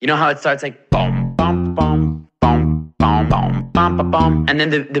You know how it starts like boom, boom, boom, boom, boom, boom, boom, boom, boom, and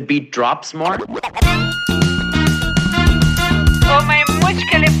then the beat drops more? Oh, my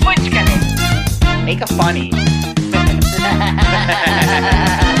muchkele, puchkele. Make a funny.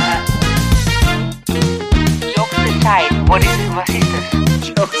 Jokes aside, was ist das?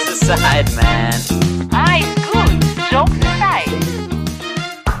 Jokes aside, man. It's good. Jokes aside.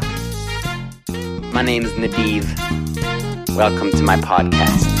 My name's Nadiv. Welcome to my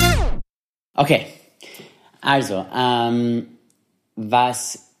podcast. Okay, also,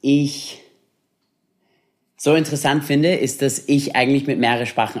 was ich so interessant finde, ist, dass ich eigentlich mit mehreren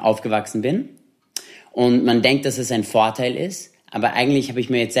Sprachen aufgewachsen bin. Und man denkt, dass es ein Vorteil ist. Aber eigentlich habe ich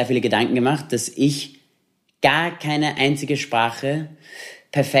mir jetzt sehr viele Gedanken gemacht, dass ich gar keine einzige Sprache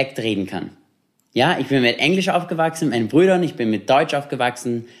perfekt reden kann. Ja, ich bin mit Englisch aufgewachsen, mit meinen Brüdern, ich bin mit Deutsch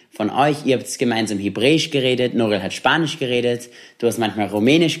aufgewachsen. Von euch, ihr habt gemeinsam Hebräisch geredet, Norel hat Spanisch geredet, du hast manchmal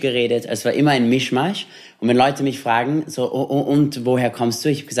Rumänisch geredet. Es war immer ein Mischmasch. Und wenn Leute mich fragen, so, und woher kommst du?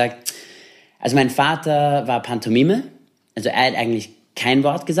 Ich habe gesagt, also mein Vater war Pantomime, also er hat eigentlich kein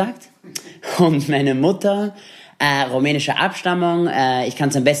Wort gesagt. Und meine Mutter, rumänische Abstammung, ich kann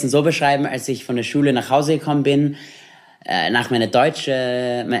es am besten so beschreiben, als ich von der Schule nach Hause gekommen bin, nach meinem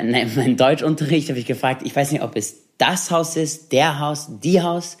Deutschunterricht habe ich gefragt, ich weiß nicht, ob es das Haus ist, der Haus, die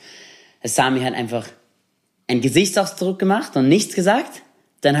Haus. Sami hat einfach einen Gesichtsausdruck gemacht und nichts gesagt.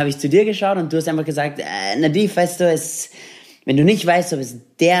 Dann habe ich zu dir geschaut und du hast einfach gesagt, Nadiv, weißt du, wenn du nicht weißt, ob es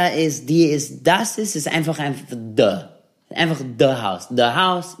der ist, die ist, das ist einfach the. Einfach the Haus. The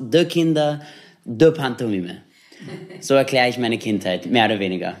Haus, the Kinder, the Pantomime. So erkläre ich meine Kindheit, mehr oder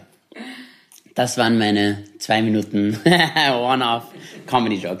weniger. Das waren meine 2 Minuten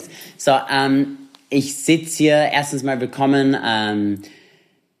One-Off-Comedy-Jokes. So, ich sitze hier, erstens mal willkommen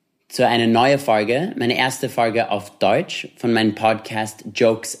zu einer neuen Folge, meine erste Folge auf Deutsch von meinem Podcast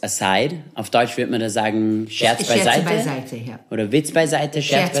Jokes Aside. Auf Deutsch würde man da sagen Scherz beiseite. Scherz beiseite, ja. Oder Witz beiseite,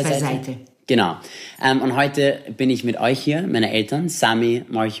 Scherz beiseite. Genau. Und heute bin ich mit euch hier, meine Eltern, Sami,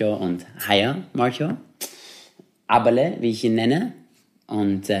 Morcho und Haya, Morcho. Abele, wie ich ihn nenne,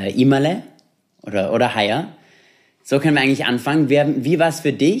 und Imale. Oder Haya. So können wir eigentlich anfangen. Wie war es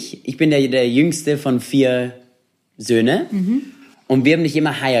für dich? Ich bin der jüngste von 4 Söhne. Und wir haben dich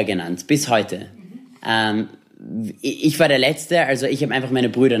immer Haya genannt, bis heute. Ich war der Letzte, also ich habe einfach meine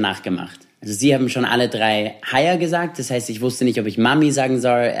Brüder nachgemacht. Also sie haben schon alle 3 Haya gesagt. Das heißt, ich wusste nicht, ob ich Mami sagen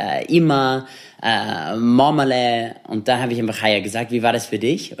soll, Ima, Momale. Und da habe ich einfach Haya gesagt. Wie war das für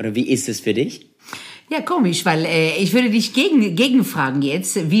dich? Oder wie ist es für dich? Ja, komisch, weil ich würde dich gegenfragen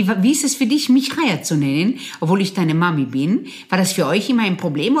jetzt. Wie ist es für dich, mich Haya zu nennen, obwohl ich deine Mami bin? War das für euch immer ein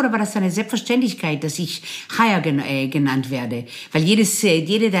Problem oder war das eine Selbstverständlichkeit, dass ich Haya genannt werde? Weil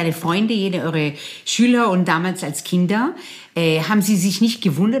jede deiner Freunde, jede eure Schüler und damals als Kinder, haben sie sich nicht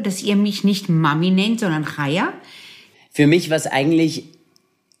gewundert, dass ihr mich nicht Mami nennt, sondern Haya? Für mich war es eigentlich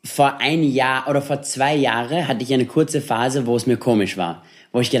vor 1 Jahr oder vor 2 Jahren hatte ich eine kurze Phase, wo es mir komisch war.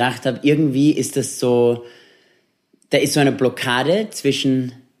 Wo ich gedacht habe, irgendwie ist das so, da ist so eine Blockade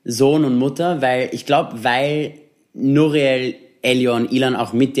zwischen Sohn und Mutter, weil ich glaube, weil Nuriel, Elio und Ilan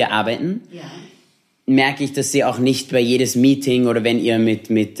auch mit dir arbeiten, merke ich, dass sie auch nicht bei jedes Meeting oder wenn ihr mit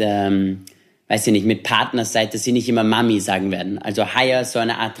Partners seid, dass sie nicht immer Mami sagen werden. Also Haya ist so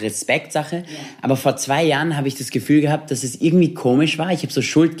eine Art Respektsache. Ja. Aber vor 2 Jahren habe ich das Gefühl gehabt, dass es irgendwie komisch war. Ich habe so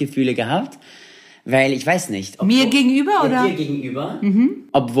Schuldgefühle gehabt. Weil ich weiß nicht. Mir gegenüber, oder? Dir gegenüber.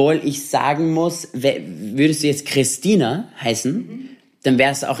 Obwohl ich sagen muss, würdest du jetzt Christina heißen, dann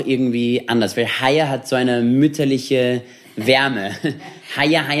wäre es auch irgendwie anders. Weil Haya hat so eine mütterliche Wärme.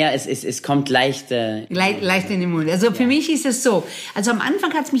 Haya, es kommt leicht in den Mund. Also für mich ist es so. Also am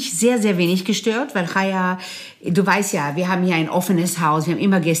Anfang hat es mich sehr, sehr wenig gestört, weil Haya, du weißt ja, wir haben hier ein offenes Haus, wir haben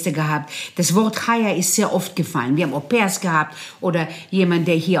immer Gäste gehabt. Das Wort Haya ist sehr oft gefallen. Wir haben Au-pairs gehabt oder jemand,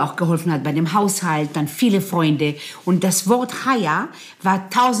 der hier auch geholfen hat bei dem Haushalt, dann viele Freunde. Und das Wort Haya war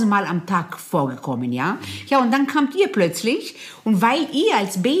 1000-mal am Tag vorgekommen, ja. Ja, und dann kamt ihr plötzlich und weil ihr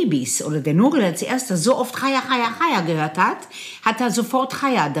als Babys oder der Nurel als Erster so oft Haya, Haya, Haya gehört hat er sofort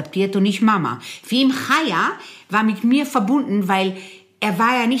Haya adaptiert und nicht Mama. Für ihn Haya war mit mir verbunden, weil er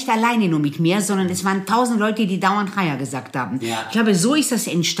war ja nicht alleine nur mit mir, sondern es waren 1000 Leute, die dauernd Haya gesagt haben. Ja. Ich glaube, so ist das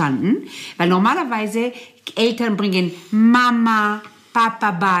entstanden, weil normalerweise Eltern bringen Mama, Papa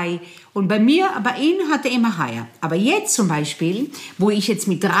bei und bei ihm hat er immer Haya. Aber jetzt zum Beispiel, wo ich jetzt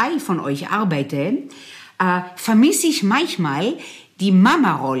mit 3 von euch arbeite, vermisse ich manchmal die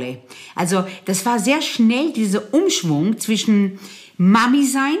Mama-Rolle. Also das war sehr schnell dieser Umschwung zwischen Mami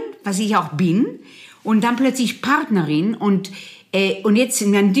sein, was ich auch bin, und dann plötzlich Partnerin. Und Und jetzt,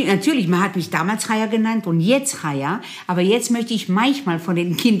 natürlich, man hat mich damals Chaya genannt und jetzt Chaya, aber jetzt möchte ich manchmal von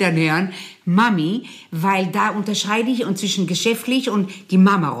den Kindern hören, Mami, weil da unterscheide ich und zwischen geschäftlich und die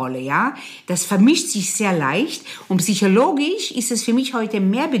Mama-Rolle, ja. Das vermischt sich sehr leicht und psychologisch ist es für mich heute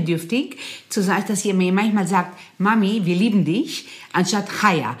mehr bedürftig, zu sagen, dass ihr mir manchmal sagt, Mami, wir lieben dich, anstatt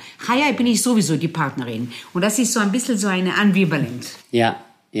Chaya. Chaya bin ich sowieso die Partnerin. Und das ist so ein bisschen so eine Ambivalenz. Ja.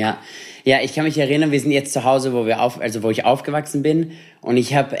 Ja, ich kann mich erinnern, wir sind jetzt zu Hause, wo ich aufgewachsen bin. Und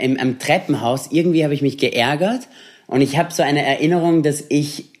ich habe am Treppenhaus, irgendwie habe ich mich geärgert. Und ich habe so eine Erinnerung, dass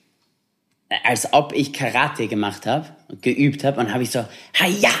als ob ich Karate gemacht habe, geübt habe. Und habe ich so,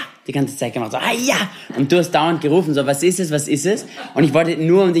 Haya, die ganze Zeit gemacht, so, Haya. Und du hast dauernd gerufen, so, was ist es? Und ich wollte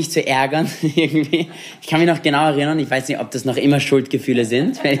nur, um dich zu ärgern, irgendwie. Ich kann mich noch genau erinnern, ich weiß nicht, ob das noch immer Schuldgefühle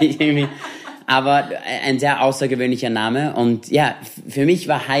sind, wenn ich irgendwie... Aber ein sehr außergewöhnlicher Name. Und ja, für mich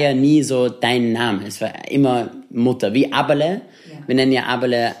war Haya nie so dein Name. Es war immer Mutter. Wie Abele. Ja. Wir nennen ja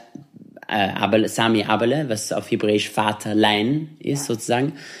Abele, Sami Abele, was auf Hebräisch Vaterlein ist,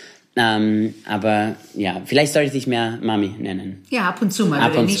 sozusagen. Aber ja, vielleicht sollte ich dich mehr Mami nennen. Ja, ab und zu mal.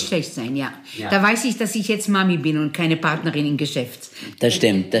 Würde nicht schlecht sein, ja. Da weiß ich, dass ich jetzt Mami bin und keine Partnerin im Geschäft. Das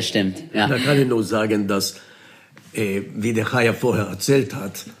stimmt. Ja. Da kann ich nur sagen, dass, wie der Chaya vorher erzählt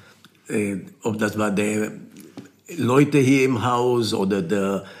hat, ob das war der Leute hier im Haus oder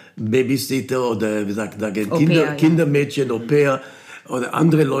der Babysitter oder wie sagt man, Kindermädchen, Au-pair oder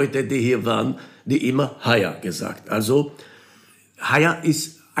andere Leute, die hier waren, die immer Haya gesagt. Also Haya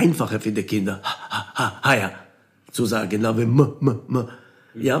ist einfacher für die Kinder, Haya zu sagen, aber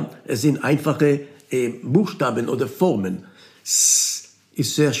ja, es sind einfache Buchstaben oder Formen. S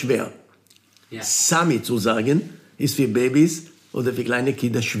ist sehr schwer. Ja. Sami zu sagen ist für Babys oder für kleine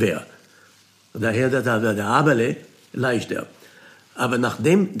Kinder schwer. Daher der Abele leichter. Aber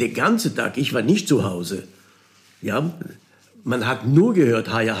nachdem den ganzen Tag, ich war nicht zu Hause, ja, man hat nur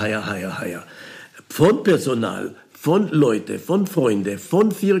gehört, Haya. Von Personal, von Leuten, von Freunden,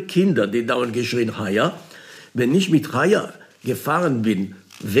 von 4 Kindern, die dauernd geschrien, Haya. Wenn ich mit Haya gefahren bin,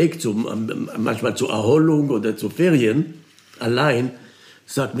 manchmal zur Erholung oder zu Ferien, allein,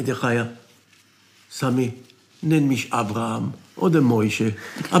 sagt mir der Haya, Sami, nenn mich Abraham oder Moishe,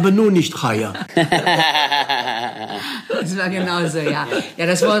 aber nur nicht Chaya. Das war genauso, ja. Ja,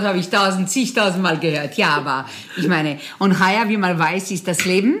 das Wort habe ich zigtausend Mal gehört. Ja, aber ich meine, und Chaya, wie man weiß, ist das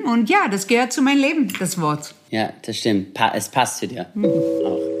Leben. Und ja, das gehört zu meinem Leben, das Wort. Ja, das stimmt. Es passt zu dir.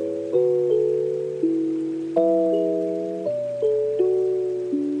 Auch.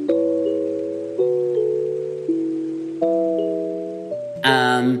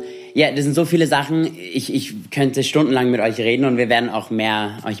 Ja, das sind so viele Sachen. Ich könnte stundenlang mit euch reden und wir werden auch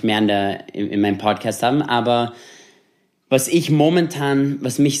euch mehr in meinem Podcast haben. Aber was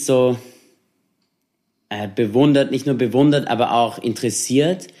mich so bewundert, nicht nur bewundert, aber auch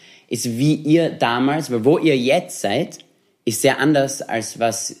interessiert, ist, wie ihr damals, wo ihr jetzt seid, ist sehr anders, als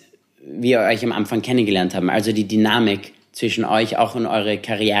was wir euch am Anfang kennengelernt haben. Also die Dynamik zwischen euch, auch in eure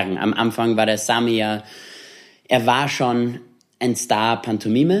Karrieren. Am Anfang war der Sami er war schon ein Star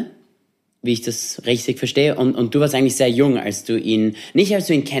Pantomime, wie ich das richtig verstehe. Und du warst eigentlich sehr jung, als du ihn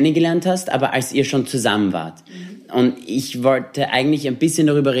kennengelernt hast, aber als ihr schon zusammen wart. Und ich wollte eigentlich ein bisschen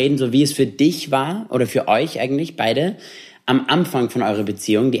darüber reden, so wie es für dich war, oder für euch eigentlich, beide, am Anfang von eurer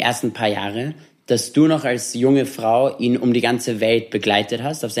Beziehung, die ersten paar Jahre, dass du noch als junge Frau ihn um die ganze Welt begleitet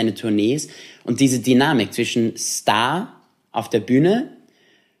hast, auf seine Tournees. Und diese Dynamik zwischen Star auf der Bühne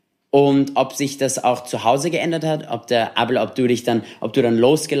und ob sich das auch zu Hause geändert hat, ob du dann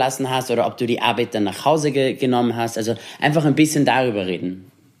losgelassen hast oder ob du die Arbeit dann nach Hause genommen hast. Also einfach ein bisschen darüber reden,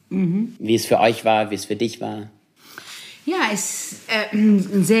 wie es für euch war, wie es für dich war. Ja, es ist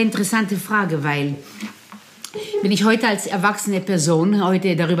eine sehr interessante Frage, weil wenn ich heute als erwachsene Person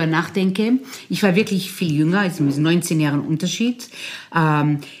darüber nachdenke, ich war wirklich viel jünger, also mit 19 Jahren Unterschied.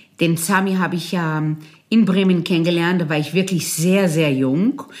 Den Sami habe ich ja in Bremen kennengelernt, da war ich wirklich sehr, sehr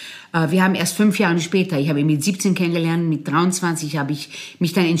jung. Wir haben erst 5 Jahre später, ich habe ihn mit 17 kennengelernt, mit 23 habe ich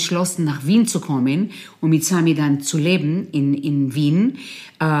mich dann entschlossen, nach Wien zu kommen und mit Sami dann zu leben in Wien.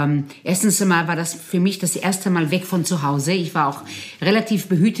 Erstens einmal war das für mich das erste Mal weg von zu Hause. Ich war auch relativ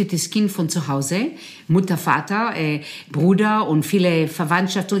behütetes Kind von zu Hause. Mutter, Vater, Bruder und viele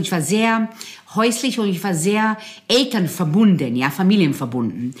Verwandtschaft. Und ich war sehr häuslich und ich war sehr elternverbunden, ja,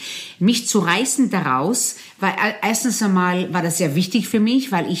 familienverbunden. Mich zu reißen daraus, weil erstens einmal war das sehr wichtig für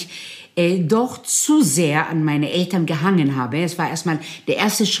mich, weil ich doch zu sehr an meine Eltern gehangen habe. Es war erstmal der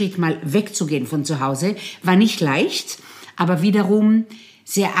erste Schritt, mal wegzugehen von zu Hause. War nicht leicht, aber wiederum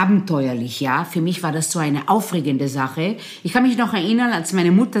sehr abenteuerlich, ja. Für mich war das so eine aufregende Sache. Ich kann mich noch erinnern, als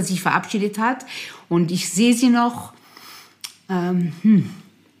meine Mutter sich verabschiedet hat und ich sehe sie noch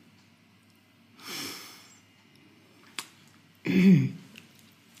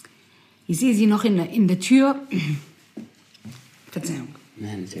Ich sehe sie noch in der Tür. Verzeihung.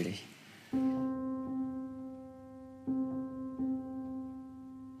 Nein, natürlich.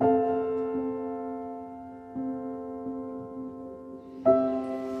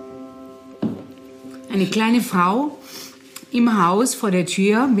 Eine kleine Frau im Haus vor der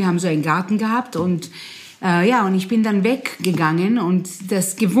Tür. Wir haben so einen Garten gehabt und und ich bin dann weggegangen und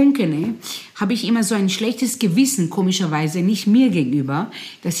das Gewunkene habe ich immer so ein schlechtes Gewissen, komischerweise, nicht mir gegenüber,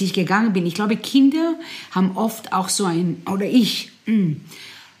 dass ich gegangen bin. Ich glaube, Kinder haben oft auch so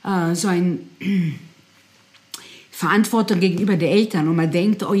Verantwortung gegenüber den Eltern und man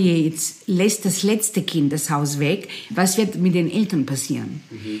denkt, oh je, jetzt lässt das letzte Kind das Haus weg, was wird mit den Eltern passieren?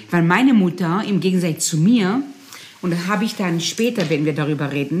 Weil meine Mutter, im Gegensatz zu mir, und das habe ich dann später, wenn wir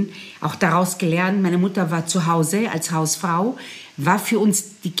darüber reden, auch daraus gelernt, meine Mutter war zu Hause als Hausfrau, war für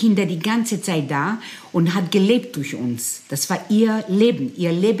uns die Kinder die ganze Zeit da und hat gelebt durch uns. Das war ihr Leben,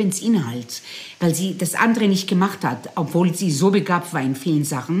 ihr Lebensinhalt. Weil sie das andere nicht gemacht hat, obwohl sie so begabt war in vielen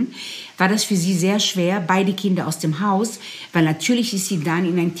Sachen, war das für sie sehr schwer, beide Kinder aus dem Haus, weil natürlich ist sie dann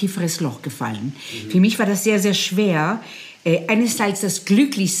in ein tieferes Loch gefallen. Für mich war das sehr, sehr schwer, einerseits das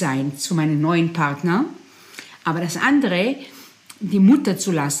Glücklichsein zu meinem neuen Partner, aber das andere, die Mutter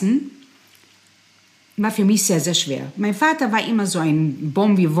zu lassen, war für mich sehr, sehr schwer. Mein Vater war immer so ein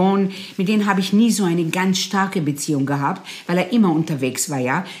Bon vivant, mit dem habe ich nie so eine ganz starke Beziehung gehabt, weil er immer unterwegs war,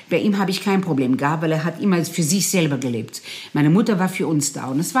 ja. Bei ihm habe ich kein Problem gehabt, weil er hat immer für sich selber gelebt. Meine Mutter war für uns da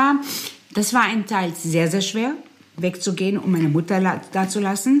und das war ein Teil sehr, sehr schwer, wegzugehen und meine Mutter da zu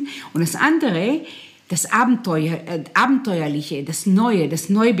lassen. Und das andere, das Abenteuerliche, das Neue, das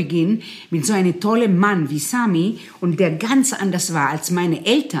Neubeginn mit so einem tollen Mann wie Sami und der ganz anders war als meine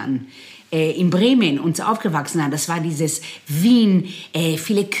Eltern in Bremen uns aufgewachsen sind. Das war dieses Wien,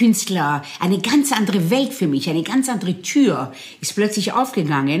 viele Künstler, eine ganz andere Welt für mich, eine ganz andere Tür ist plötzlich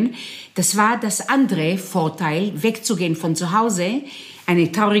aufgegangen. Das war das andere Vorteil, wegzugehen von zu Hause.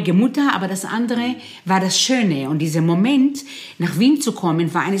 Eine traurige Mutter, aber das andere war das Schöne. Und dieser Moment, nach Wien zu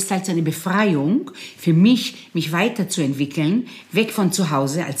kommen, war einerseits eine Befreiung für mich, mich weiterzuentwickeln, weg von zu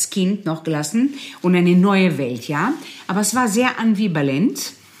Hause, als Kind noch gelassen, und eine neue Welt, ja. Aber es war sehr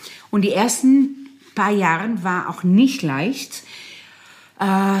ambivalent. Und die ersten paar Jahre war auch nicht leicht.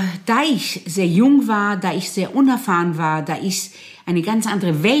 Da ich sehr jung war, da ich sehr unerfahren war, da ich eine ganz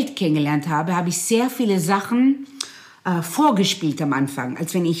andere Welt kennengelernt habe, habe ich sehr viele Sachen vorgespielt am Anfang,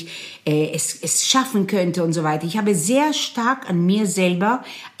 als wenn ich es schaffen könnte und so weiter. Ich habe sehr stark an mir selber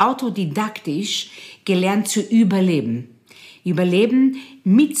autodidaktisch gelernt zu überleben. Überleben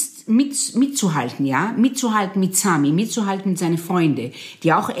mitzuhalten, ja, mitzuhalten mit Sami, mitzuhalten mit seinen Freunden,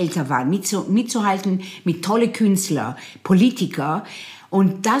 die auch älter waren, mitzuhalten mit tolle Künstler, Politiker.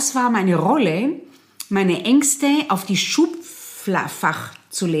 Und das war meine Rolle, meine Ängste auf die Schubfach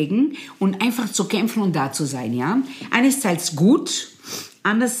zu legen und einfach zu kämpfen und da zu sein, ja. Einerseits gut,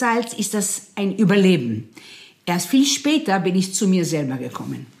 andererseits ist das ein Überleben. Erst viel später bin ich zu mir selber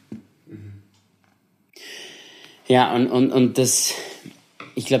gekommen. Ja, und das,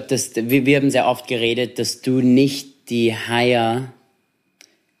 ich glaube, wir haben sehr oft geredet, dass du nicht die Haya,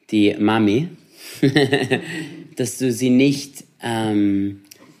 die Mami, dass du sie nicht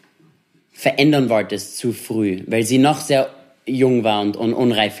verändern wolltest zu früh, weil sie noch sehr jung war und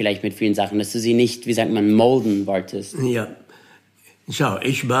unreif vielleicht mit vielen Sachen, dass du sie nicht, wie sagt man, molden wolltest. Ja, schau,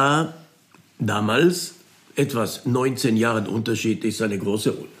 ich war damals etwas 19 Jahre Unterschied ist eine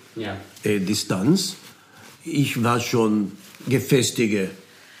große Distanz. Ich war schon gefestigte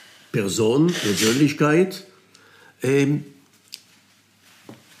Persönlichkeit.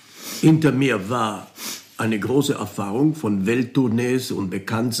 Hinter mir war eine große Erfahrung von Welttournees und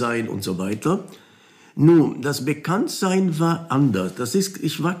Bekanntsein und so weiter. Nun, das Bekanntsein war anders.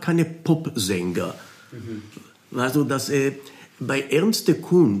 Ich war keine Popsänger. Also bei ernster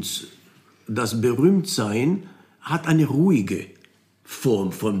Kunst, das Berühmtsein hat eine ruhige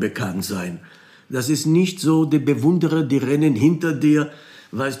Form von Bekanntsein. Das ist nicht so, die Bewunderer, die rennen hinter dir,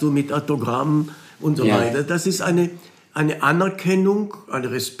 weißt du, mit Autogrammen und so weiter. Das ist eine Anerkennung, ein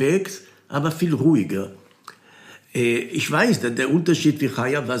Respekt, aber viel ruhiger. Ich weiß, der Unterschied wie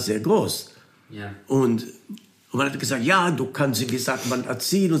Chaya war sehr groß. Ja. Und man hat gesagt, ja, du kannst sie, wie sagt man,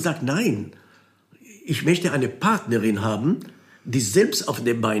 erziehen, und sagt, nein, ich möchte eine Partnerin haben, die selbst auf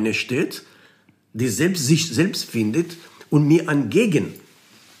den Beinen steht, die sich selbst findet und mir entgegen.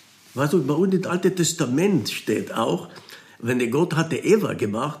 Weißt du, bei uns im Alten Testament steht auch, wenn der Gott hatte Eva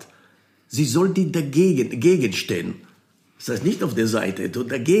gemacht, sie soll die dagegen stehen. Das heißt nicht auf der Seite,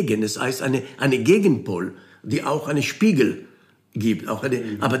 dagegen. Das heißt eine Gegenpol, die auch einen Spiegel gibt.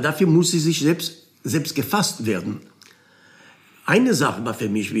 Aber dafür muss sie sich selbst gefasst werden. Eine Sache war für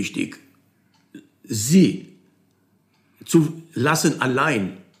mich wichtig, sie zu lassen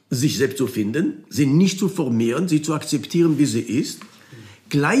allein, sich selbst zu finden, sie nicht zu formieren, sie zu akzeptieren, wie sie ist.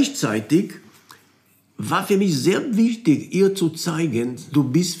 Gleichzeitig war für mich sehr wichtig, ihr zu zeigen, du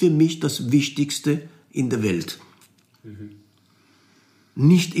bist für mich das Wichtigste in der Welt.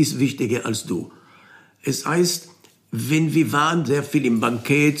 Nicht ist wichtiger als du. Es heißt, wenn wir waren sehr viel im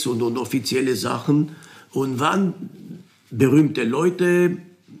Bankett und offizielle Sachen und waren berühmte Leute,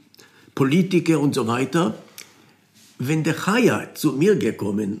 Politiker und so weiter, wenn der Chaya zu mir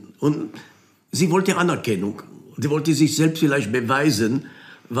gekommen und sie wollte Anerkennung, sie wollte sich selbst vielleicht beweisen,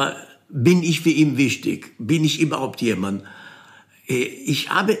 bin ich für ihn wichtig, bin ich überhaupt jemand? Ich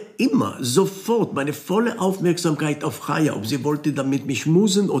habe immer sofort meine volle Aufmerksamkeit auf Chaya, ob sie wollte damit mich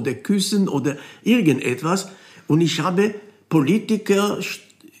schmusen oder küssen oder irgendetwas. Und ich habe Politiker,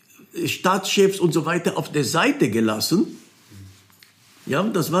 Staatschefs und so weiter auf der Seite gelassen. Ja,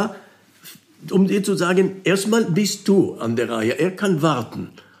 das war, um dir zu sagen, erstmal bist du an der Reihe, er kann warten.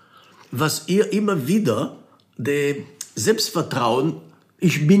 Was ihr immer wieder, der Selbstvertrauen,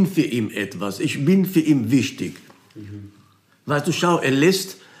 ich bin für ihn etwas, ich bin für ihn wichtig. Weißt du, schau, er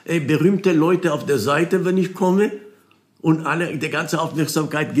lässt berühmte Leute auf der Seite, wenn ich komme, und die ganze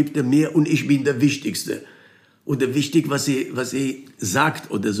Aufmerksamkeit gibt er mir und ich bin der Wichtigste. Oder wichtig, was sie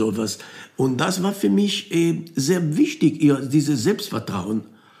sagt oder sowas. Und das war für mich sehr wichtig, dieses Selbstvertrauen.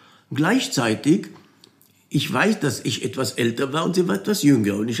 Gleichzeitig, ich weiß, dass ich etwas älter war und sie war etwas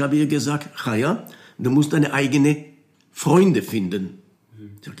jünger. Und ich habe ihr gesagt, Chaya, du musst deine eigenen Freunde finden.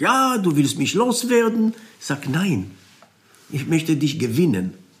 Sie sagt, ja, du willst mich loswerden. Ich sage, nein, ich möchte dich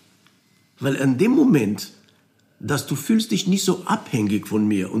gewinnen. Weil in dem Moment, dass du fühlst dich nicht so abhängig von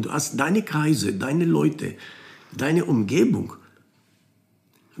mir und du hast deine Kreise, deine Leute, deine Umgebung,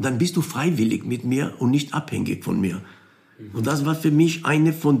 dann bist du freiwillig mit mir und nicht abhängig von mir. Und das war für mich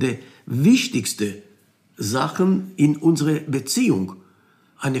eine von der wichtigsten Sachen in unserer Beziehung.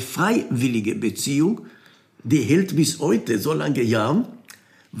 Eine freiwillige Beziehung, die hält bis heute so lange Jahre,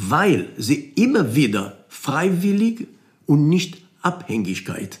 weil sie immer wieder freiwillig und nicht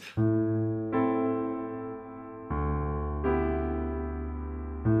Abhängigkeit.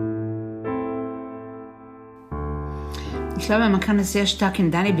 Ich glaube, man kann es sehr stark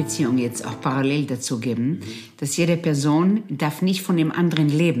in deine Beziehung jetzt auch parallel dazu geben, dass jede Person darf nicht von dem anderen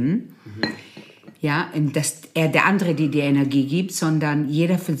leben, ja, dass er der andere die Energie gibt, sondern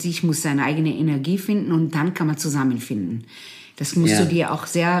jeder für sich muss seine eigene Energie finden und dann kann man zusammenfinden. Das musst du dir auch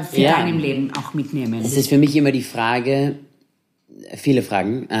sehr für deinem Leben auch mitnehmen. Es ist für mich immer die Frage, viele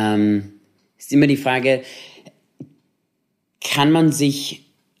Fragen, es ist immer die Frage, kann man sich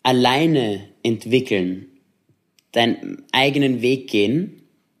alleine entwickeln, deinen eigenen Weg gehen,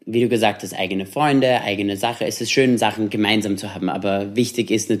 wie du gesagt hast, eigene Freunde, eigene Sache. Es ist schön, Sachen gemeinsam zu haben, aber wichtig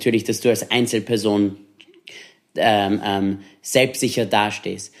ist natürlich, dass du als Einzelperson selbstsicher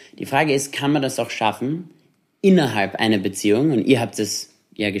dastehst. Die Frage ist, kann man das auch schaffen, innerhalb einer Beziehung, und ihr habt es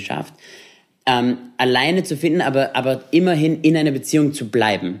ja geschafft, alleine zu finden, aber immerhin in einer Beziehung zu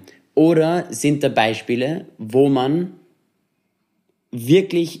bleiben? Oder sind da Beispiele, wo man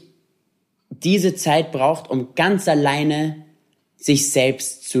wirklich diese Zeit braucht, um ganz alleine sich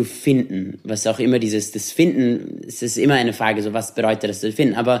selbst zu finden? Was auch immer das Finden, es ist immer eine Frage, so was bedeutet das zu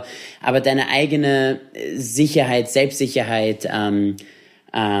finden, aber deine eigene Sicherheit, Selbstsicherheit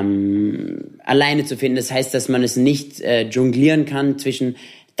alleine zu finden, das heißt, dass man es nicht jonglieren kann zwischen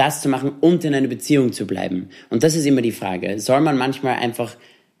das zu machen und in einer Beziehung zu bleiben. Und das ist immer die Frage. Soll man manchmal einfach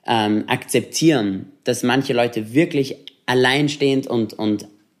akzeptieren, dass manche Leute wirklich alleinstehend und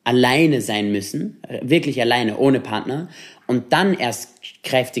alleine sein müssen, wirklich alleine, ohne Partner, und dann erst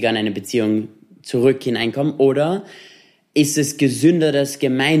kräftiger in eine Beziehung zurück hineinkommen? Oder ist es gesünder, das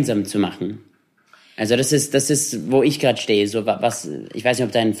gemeinsam zu machen? Also das ist, wo ich gerade stehe. So was, ich weiß nicht,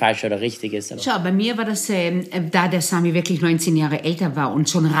 ob das falsch oder richtig ist. Aber. Schau, bei mir war das, da der Sami wirklich 19 Jahre älter war und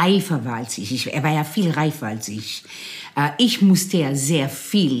schon reifer war als ich. Er war ja viel reifer als ich. Ich musste ja sehr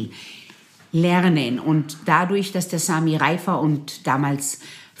viel lernen. Und dadurch, dass der Sami reifer und damals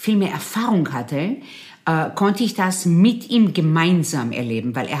viel mehr Erfahrung hatte, konnte ich das mit ihm gemeinsam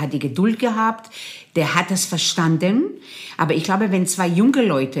erleben, weil er hat die Geduld gehabt, der hat das verstanden. Aber ich glaube, wenn zwei junge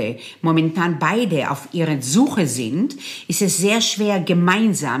Leute momentan beide auf ihrer Suche sind, ist es sehr schwer,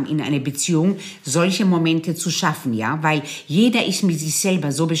 gemeinsam in einer Beziehung solche Momente zu schaffen, ja, weil jeder ist mit sich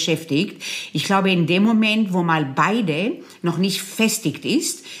selber so beschäftigt. Ich glaube, in dem Moment, wo mal beide noch nicht festigt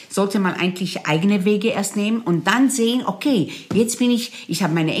ist, sollte man eigentlich eigene Wege erst nehmen und dann sehen, okay, jetzt ich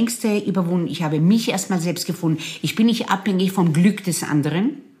habe meine Ängste überwunden, ich habe mich erstmal selbst gefunden, ich bin nicht abhängig vom Glück des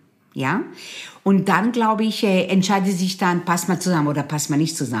anderen, ja. Und dann, glaube ich, entscheidet sich dann, passt man zusammen oder passt man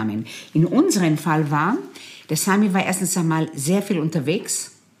nicht zusammen. In unserem Fall der Sami war erstens einmal sehr viel unterwegs,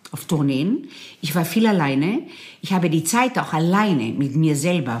 auf Tourneen. Ich war viel alleine. Ich habe die Zeit auch alleine mit mir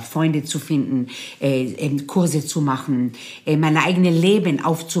selber Freunde zu finden, Kurse zu machen, mein eigenes Leben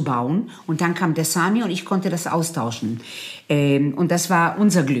aufzubauen. Und dann kam der Sami und ich konnte das austauschen. Und das war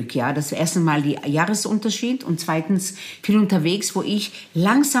unser Glück, ja. Das erste Mal die Jahresunterschied und zweitens viel unterwegs, wo ich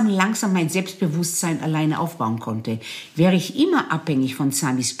langsam mein Selbstbewusstsein alleine aufbauen konnte. Wäre ich immer abhängig von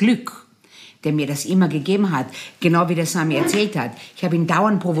Samis Glück, der mir das immer gegeben hat, genau wie der Sami erzählt hat. Ich habe ihn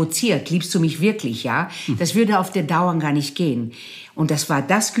dauernd provoziert, liebst du mich wirklich, ja? Das würde auf der Dauer gar nicht gehen. Und das war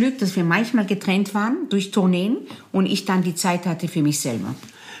das Glück, dass wir manchmal getrennt waren durch Tourneen und ich dann die Zeit hatte für mich selber.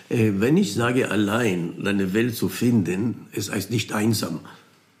 Wenn ich sage, allein deine Welt zu finden, es heißt nicht einsam.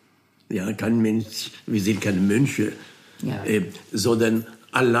 Ja, kein Mensch, wir sind keine Mönche, Ja. Sondern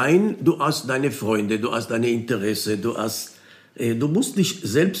allein, du hast deine Freunde, du hast deine Interesse, du musst dich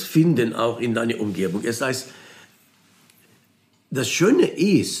selbst finden, auch in deiner Umgebung. Es heißt, das Schöne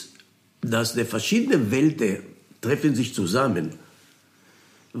ist, dass die verschiedenen Welten treffen sich zusammen.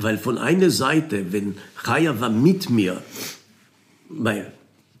 Weil von einer Seite, wenn Chaya war mit mir, bei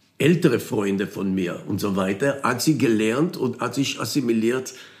ältere Freunde von mir und so weiter, hat sie gelernt und hat sich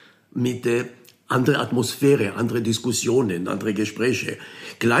assimiliert mit der anderen Atmosphäre, andere Diskussionen, andere Gespräche.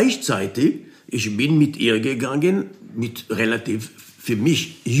 Gleichzeitig, ich bin mit ihr gegangen, mit relativ für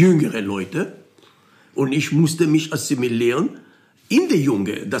mich jüngere Leute, und ich musste mich assimilieren in die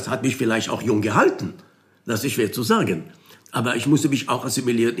Junge. Das hat mich vielleicht auch jung gehalten, das ist schwer zu sagen. Aber ich musste mich auch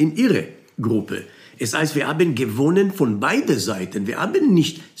assimilieren in ihre Gruppe. Es heißt, wir haben gewonnen von beiden Seiten. Wir haben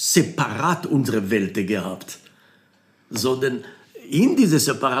nicht separat unsere Welten gehabt, sondern in diese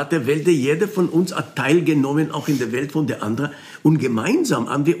separate Welt, jeder von uns hat teilgenommen, auch in der Welt von der anderen. Und gemeinsam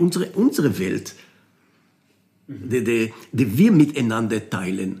haben wir unsere Welt, die wir miteinander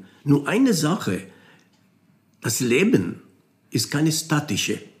teilen. Nur eine Sache, das Leben ist kein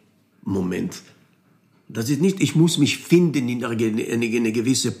statischer Moment. Das ist nicht, ich muss mich finden in einem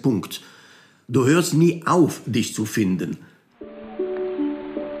gewissen Punkt. Du hörst nie auf, dich zu finden.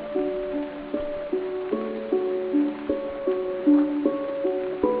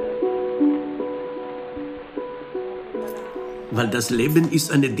 Weil das Leben ist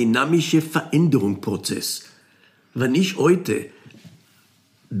ein dynamischer Veränderungsprozess. Wenn ich heute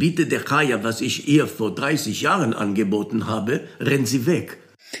biete der Chaya, was ich ihr vor 30 Jahren angeboten habe, rennt sie weg.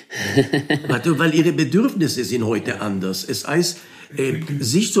 Weil ihre Bedürfnisse sind heute anders. Es heißt,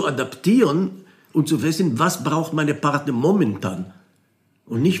 sich zu adaptieren und zu wissen, was braucht meine Partner momentan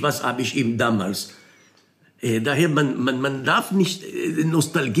und nicht, was habe ich ihm damals. Daher, man darf nicht,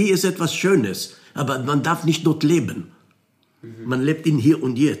 Nostalgie ist etwas Schönes, aber man darf nicht dort leben. Man lebt in Hier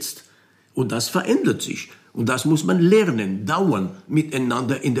und Jetzt. Und das verändert sich. Und das muss man lernen, dauern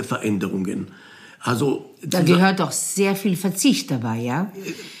miteinander in den Veränderungen. Also, da gehört doch sehr viel Verzicht dabei, ja?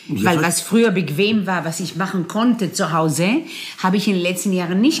 Weil was früher bequem war, was ich machen konnte zu Hause, habe ich in den letzten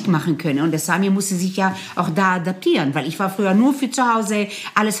Jahren nicht machen können. Und der Sami musste sich ja auch da adaptieren, weil ich war früher nur für zu Hause,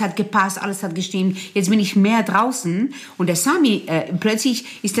 alles hat gepasst, alles hat gestimmt. Jetzt bin ich mehr draußen und der Sami, plötzlich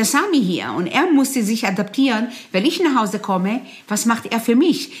ist der Sami hier und er musste sich adaptieren, weil ich nach Hause komme, was macht er für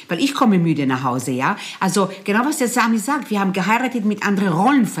mich? Weil ich komme müde nach Hause, ja? Also genau was der Sami sagt, wir haben geheiratet mit anderer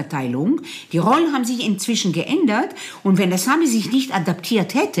Rollenverteilung. Die Rollen haben sich inzwischen geändert und wenn der Sami sich nicht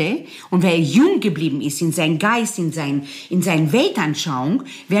adaptiert hätte und wenn er jung geblieben ist in seinem Geist, in seiner Weltanschauung,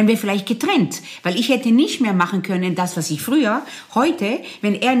 wären wir vielleicht getrennt, weil ich hätte nicht mehr machen können das, was ich früher, heute,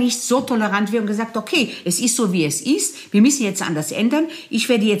 wenn er nicht so tolerant wäre und gesagt, okay, es ist so, wie es ist, wir müssen jetzt anders ändern, ich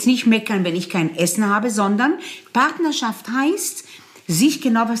werde jetzt nicht meckern, wenn ich kein Essen habe, sondern Partnerschaft heißt, sich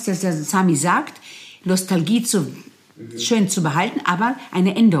genau, was der Sami sagt, Nostalgie schön zu behalten, aber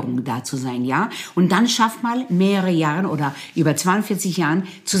eine Änderung da zu sein, ja. Und dann schafft man mehrere Jahre oder über 42 Jahren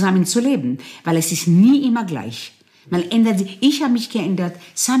zusammen zu leben, weil es ist nie immer gleich. Man ändert sich. Ich habe mich geändert,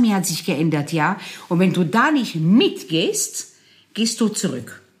 Sami hat sich geändert, ja. Und wenn du da nicht mitgehst, gehst du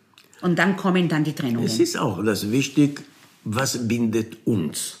zurück. Und dann kommen dann die Trennungen. Es ist auch das wichtig, was bindet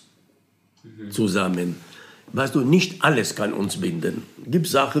uns zusammen. weißt du, nicht alles kann uns binden. Es gibt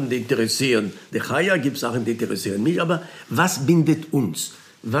Sachen, die interessieren die Chaya, gibt Sachen, die interessieren mich. Aber was bindet uns?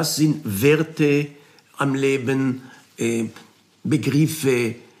 Was sind Werte am Leben,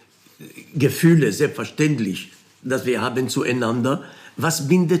 Begriffe, Gefühle, selbstverständlich, dass wir haben zueinander? Was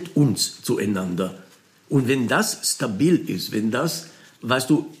bindet uns zueinander? Und wenn das stabil ist, wenn das, weißt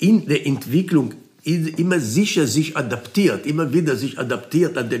du, in der Entwicklung immer sicher sich adaptiert, immer wieder sich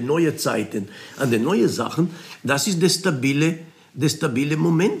adaptiert an die neuen Zeiten, an die neuen Sachen, das ist das stabile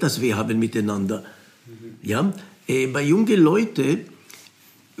Moment, das wir haben miteinander. Ja? Bei jungen Leuten,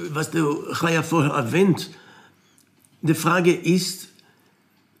 was der Chaya vorher erwähnt, die Frage ist,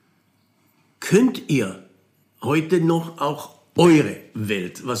 könnt ihr heute noch auch eure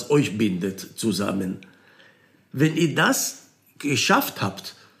Welt, was euch bindet, zusammen? Wenn ihr das geschafft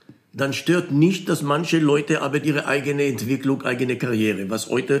habt, dann stört nicht, dass manche Leute aber ihre eigene Entwicklung, eigene Karriere, was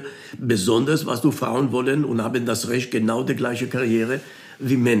heute besonders, was du Frauen wollen und haben das Recht, genau die gleiche Karriere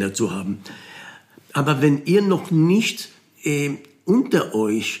wie Männer zu haben. Aber wenn ihr noch nicht unter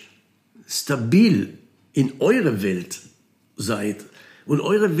euch stabil in eurer Welt seid, und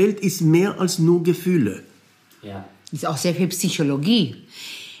eure Welt ist mehr als nur Gefühle. Ja. Ist auch sehr viel Psychologie.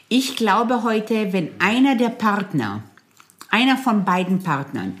 Ich glaube heute, wenn einer von beiden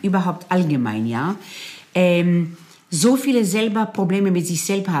Partnern, überhaupt allgemein, ja, so viele selber Probleme mit sich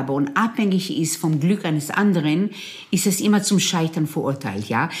selber habe und abhängig ist vom Glück eines anderen, ist es immer zum Scheitern verurteilt,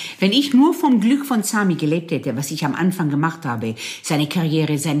 ja. Wenn ich nur vom Glück von Sami gelebt hätte, was ich am Anfang gemacht habe, seine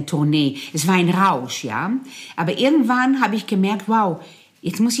Karriere, seine Tournee, es war ein Rausch, ja. Aber irgendwann habe ich gemerkt, wow,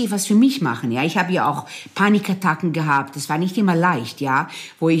 jetzt muss ich was für mich machen, ja. Ich habe ja auch Panikattacken gehabt. Das war nicht immer leicht, ja.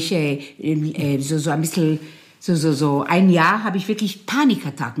 Wo ich so ein bisschen so ein Jahr habe ich wirklich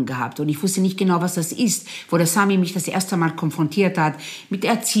Panikattacken gehabt und ich wusste nicht genau, was das ist, wo der Sami mich das erste Mal konfrontiert hat mit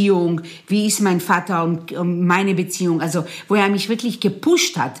Erziehung, wie ist mein Vater und meine Beziehung, also wo er mich wirklich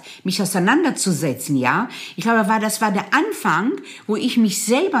gepusht hat, mich auseinanderzusetzen, ja. Ich glaube, das war der Anfang, wo ich mich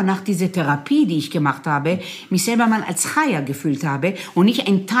selber nach dieser Therapie, die ich gemacht habe, mich selber mal als Chaya gefühlt habe und nicht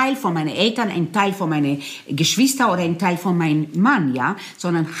ein Teil von meinen Eltern, ein Teil von meinen Geschwistern oder ein Teil von meinem Mann, ja,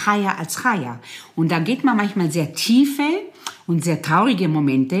 sondern Chaya als Chaya. Und da geht man manchmal sehr tiefe und sehr traurige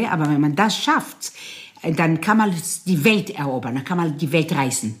Momente, aber wenn man das schafft, dann kann man die Welt erobern, dann kann man die Welt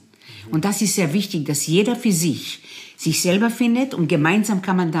reißen. Und das ist sehr wichtig, dass jeder für sich selber findet und gemeinsam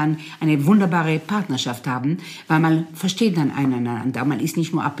kann man dann eine wunderbare Partnerschaft haben, weil man versteht dann einander, man ist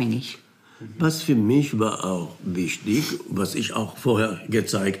nicht nur abhängig. Was für mich war auch wichtig, was ich auch vorher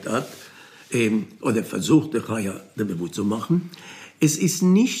gezeigt habe, oder versuchte, Chaya bewusst zu machen, es ist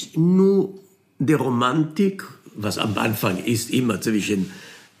nicht nur die Romantik, was am Anfang ist, immer zwischen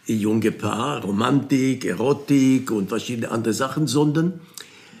junge Paar, Romantik, Erotik und verschiedene andere Sachen, sondern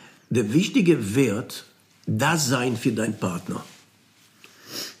der wichtige Wert, das Sein für deinen Partner.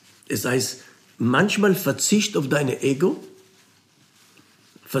 Es heißt, manchmal Verzicht auf deine Ego,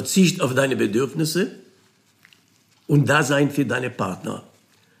 Verzicht auf deine Bedürfnisse und Dasein für deine Partner.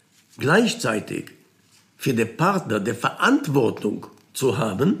 Gleichzeitig für den Partner die Verantwortung zu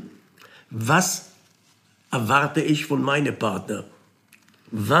haben, was erwarte ich von meinem Partner?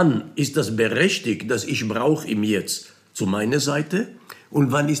 Wann ist das berechtigt, dass ich brauche ihn jetzt zu meiner Seite?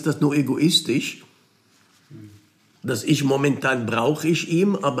 Und wann ist das nur egoistisch, dass ich momentan brauche ich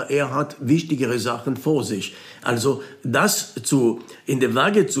ihn, aber er hat wichtigere Sachen vor sich. Also das in der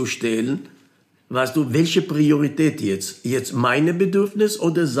Waage zu stellen, weißt du, welche Priorität jetzt? Jetzt meine Bedürfnis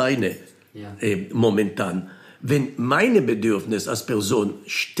oder seine momentan? Wenn meine Bedürfnis als Person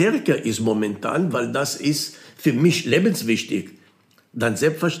stärker ist momentan, weil das ist für mich lebenswichtig, dann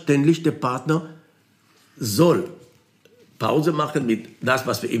selbstverständlich der Partner soll Pause machen mit das,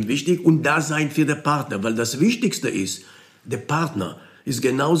 was für ihn wichtig und da sein für den Partner, weil das Wichtigste ist, der Partner ist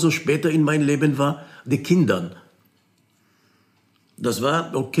genauso später in meinem Leben war, die Kinder. Das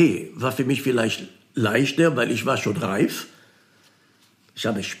war okay, war für mich vielleicht leichter, weil ich war schon reif. Ich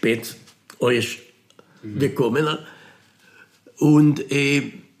habe spät euch bekommen und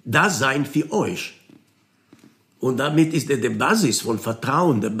das sein für euch. Und damit ist die Basis von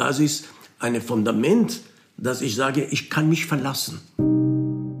Vertrauen, der Basis, ein Fundament, dass ich sage, ich kann mich verlassen.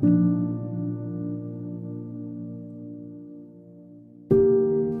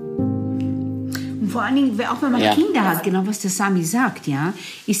 Und vor allen Dingen, auch wenn man Ja. Kinder hat, genau was der Sami sagt, ja,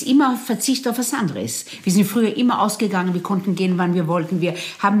 ist immer Verzicht auf was anderes. Wir sind früher immer ausgegangen, wir konnten gehen, wann wir wollten. Wir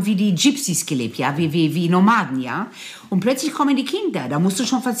haben wie die Gypsies gelebt, ja, wie Nomaden, ja. Und plötzlich kommen die Kinder, da musst du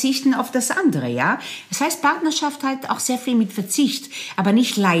schon verzichten auf das andere, ja. Das heißt, Partnerschaft hat auch sehr viel mit Verzicht, aber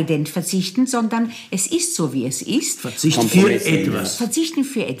nicht leidend verzichten, sondern es ist so, wie es ist. Verzichten für etwas. Verzichten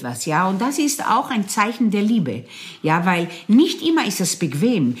für etwas, ja. Und das ist auch ein Zeichen der Liebe. Ja, weil nicht immer ist es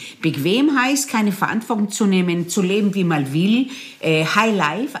bequem. Bequem heißt, keine Verantwortung zu nehmen, zu leben, wie man will, High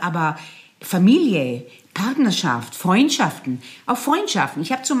Life, aber Familie, Partnerschaft, Freundschaften, auch Freundschaften.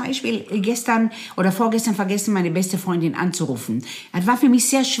 Ich habe zum Beispiel gestern oder vorgestern vergessen, meine beste Freundin anzurufen. Das war für mich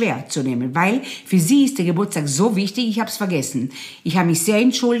sehr schwer zu nehmen, weil für sie ist der Geburtstag so wichtig, ich habe es vergessen. Ich habe mich sehr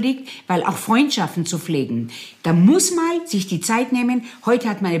entschuldigt, weil auch Freundschaften zu pflegen, da muss man sich die Zeit nehmen. Heute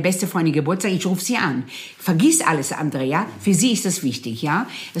hat meine beste Freundin Geburtstag, ich rufe sie an. Vergiss alles andere, ja. Für sie ist das wichtig, ja.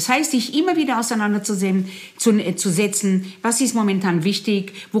 Das heißt, sich immer wieder auseinanderzusetzen, zu setzen, was ist momentan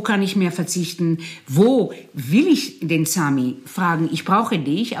wichtig, wo kann ich mehr verzichten, wo will ich den Sami fragen, ich brauche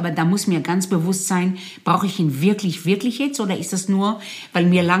dich, aber da muss mir ganz bewusst sein, brauche ich ihn wirklich, wirklich jetzt oder ist das nur, weil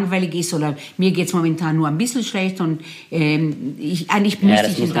mir langweilig ist oder mir geht's momentan nur ein bisschen schlecht und eigentlich müsste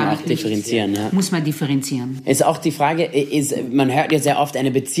das ich muss ihn man da auch differenzieren, ja. Muss man differenzieren. Ist auch die Frage, man hört ja sehr oft,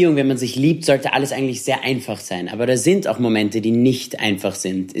 eine Beziehung, wenn man sich liebt, sollte alles eigentlich sehr einfach sein. Aber da sind auch Momente, die nicht einfach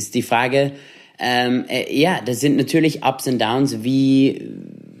sind. Ist die Frage, das sind natürlich Ups und Downs, wie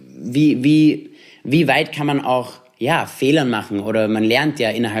weit kann man auch Fehler machen oder man lernt ja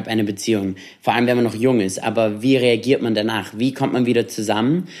innerhalb einer Beziehung, vor allem wenn man noch jung ist, aber wie reagiert man danach? Wie kommt man wieder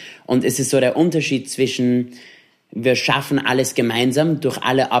zusammen? Und es ist so der Unterschied zwischen, wir schaffen alles gemeinsam durch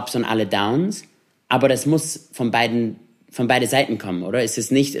alle Ups und alle Downs, aber das muss von beide Seiten kommen, oder? Es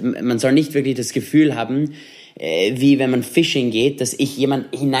ist nicht, man soll nicht wirklich das Gefühl haben, wie wenn man Fishing geht, dass ich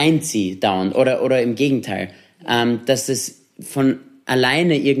jemand hineinziehe dauernd oder im Gegenteil, dass es von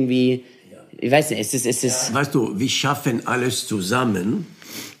alleine irgendwie, ich weiß nicht, es ist. Weißt du, wir schaffen alles zusammen,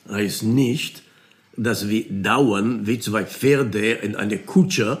 heißt nicht, dass wir dauernd wie zwei Pferde in einer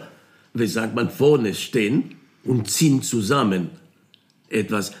Kutsche, wie sagt man, vorne stehen und ziehen zusammen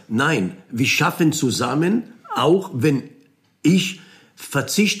etwas. Nein, wir schaffen zusammen, auch wenn ich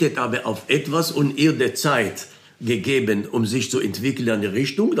verzichtet habe auf etwas und ihr der Zeit gegeben, um sich zu entwickeln in eine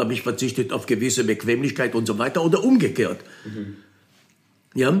Richtung, da habe ich verzichtet auf gewisse Bequemlichkeit und so weiter oder umgekehrt.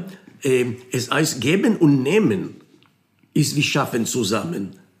 Ja, es heißt, geben und nehmen ist, wir schaffen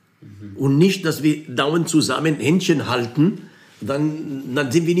zusammen. Und nicht, dass wir dauernd zusammen Händchen halten,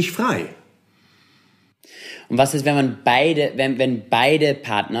 dann sind wir nicht frei. Und was ist, wenn beide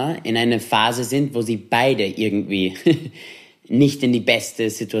Partner in einer Phase sind, wo sie beide irgendwie nicht in die beste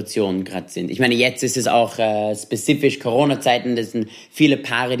Situation gerade sind? Ich meine, jetzt ist es auch spezifisch Corona-Zeiten, das sind viele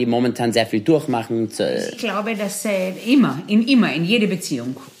Paare, die momentan sehr viel durchmachen. Ich glaube, dass in jeder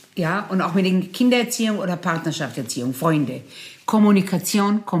Beziehung, ja, und auch mit den Kindererziehung oder Partnerschaftserziehung, Freunde,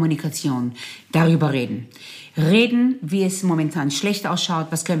 Kommunikation, darüber reden. Reden, wie es momentan schlecht ausschaut,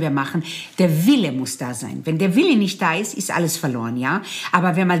 was können wir machen. Der Wille muss da sein. Wenn der Wille nicht da ist, ist alles verloren, ja.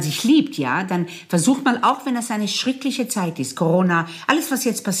 Aber wenn man sich liebt, ja, dann versucht man, auch wenn das eine schreckliche Zeit ist, Corona, alles, was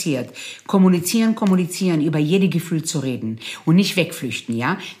jetzt passiert, kommunizieren, über jede Gefühl zu reden und nicht wegflüchten,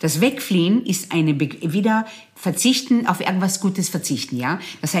 ja. Das Wegfliehen ist wieder verzichten, auf irgendwas Gutes verzichten, ja.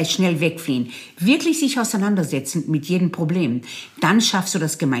 Das heißt, schnell wegfliehen. Wirklich sich auseinandersetzen mit jedem Problem. Dann schaffst du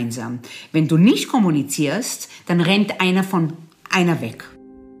das gemeinsam. Wenn du nicht kommunizierst, dann rennt einer weg.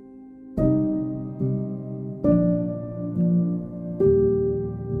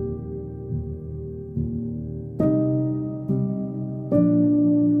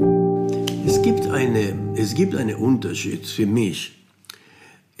 Es gibt einen Unterschied für mich.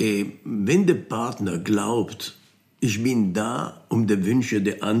 Wenn der Partner glaubt, ich bin da, um die Wünsche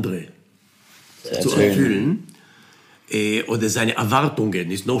der anderen zu erfüllen, oder seine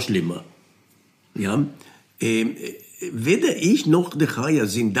Erwartungen, ist noch schlimmer. Ja? Weder ich noch der Chaya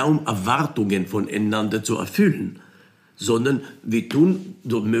sind da, um Erwartungen voneinander zu erfüllen, sondern wir tun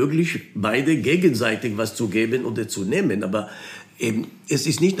so möglich, beide gegenseitig was zu geben oder zu nehmen. Aber es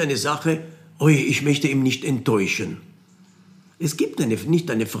ist nicht eine Sache, ich möchte ihn nicht enttäuschen. Es gibt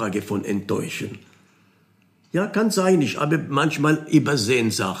nicht eine Frage von enttäuschen. Ja, kann sein, ich habe manchmal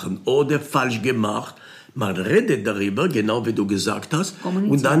übersehen Sachen oder falsch gemacht. Man redet darüber, genau wie du gesagt hast,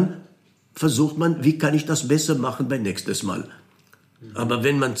 und dann versucht man, wie kann ich das besser machen beim nächsten Mal. Aber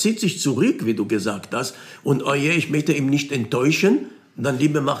wenn man zieht sich zurück, wie du gesagt hast, und ich möchte ihn nicht enttäuschen, dann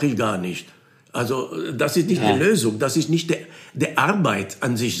Liebe mache ich gar nicht. Also das ist nicht die Lösung, das ist nicht die Arbeit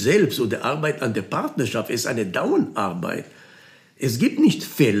an sich selbst oder die Arbeit an der Partnerschaft, es ist eine Dauernarbeit. Es gibt nicht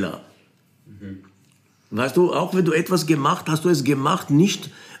Fehler. Weißt du, auch wenn du etwas gemacht hast, du es gemacht nicht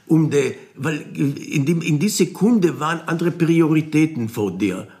weil in die Sekunde waren andere Prioritäten vor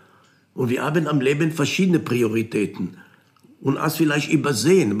dir. Und wir haben am Leben verschiedene Prioritäten. Und hast vielleicht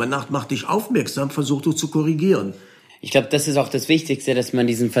übersehen, danach macht dich aufmerksam, versucht du zu korrigieren. Ich glaube, das ist auch das Wichtigste, dass man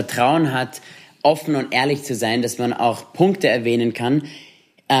diesen Vertrauen hat, offen und ehrlich zu sein, dass man auch Punkte erwähnen kann,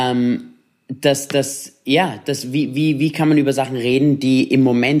 wie kann man über Sachen reden, die im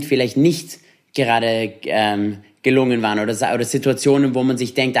Moment vielleicht nicht gerade gelungen waren oder Situationen, wo man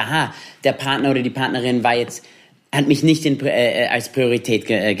sich denkt, aha, der Partner oder die Partnerin hat mich nicht als Priorität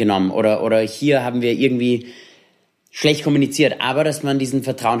genommen oder hier haben wir irgendwie schlecht kommuniziert, aber dass man diesen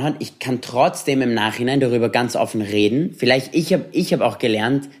Vertrauen hat, ich kann trotzdem im Nachhinein darüber ganz offen reden. Vielleicht, ich hab auch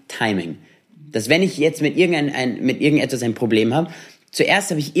gelernt, Timing. Dass wenn ich jetzt mit irgendetwas ein Problem habe, zuerst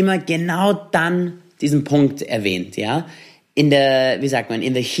habe ich immer genau dann diesen Punkt erwähnt, ja. In the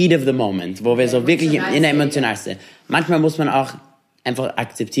heat of the moment, wo wir so wirklich in der emotionalste. Manchmal muss man auch einfach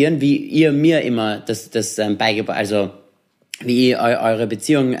akzeptieren, wie ihr mir immer das beigebracht, also wie ihr eure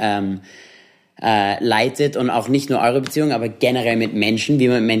Beziehung leitet und auch nicht nur eure Beziehung, aber generell mit Menschen, wie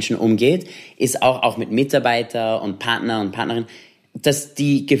man mit Menschen umgeht, ist auch mit Mitarbeiter und Partner und Partnerin, dass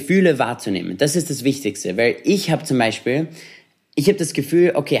die Gefühle wahrzunehmen. Das ist das Wichtigste, weil ich habe das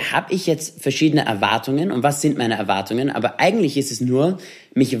Gefühl, okay, habe ich jetzt verschiedene Erwartungen und was sind meine Erwartungen? Aber eigentlich ist es nur,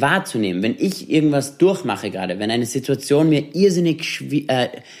 mich wahrzunehmen. Wenn ich irgendwas durchmache gerade, wenn eine Situation mir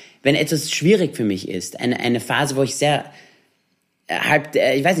wenn etwas schwierig für mich ist, eine Phase, wo ich sehr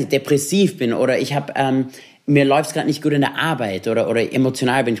depressiv bin oder mir läuft's gerade nicht gut in der Arbeit oder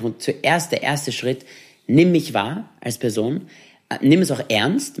emotional bin ich. Zuerst der erste Schritt, nimm mich wahr als Person, nimm es auch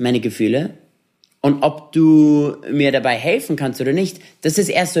ernst, meine Gefühle. Und ob du mir dabei helfen kannst oder nicht, das ist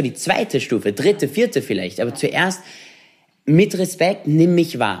erst so die zweite Stufe, dritte, vierte vielleicht. Aber zuerst mit Respekt, nimm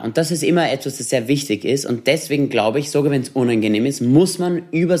mich wahr. Und das ist immer etwas, das sehr wichtig ist. Und deswegen glaube ich, sogar wenn es unangenehm ist, muss man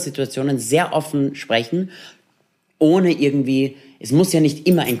über Situationen sehr offen sprechen, ohne es muss ja nicht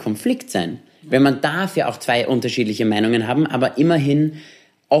immer ein Konflikt sein. Weil man darf ja auch zwei unterschiedliche Meinungen haben, aber immerhin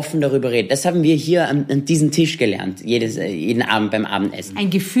offen darüber reden. Das haben wir hier an diesem Tisch gelernt, jeden Abend beim Abendessen. Ein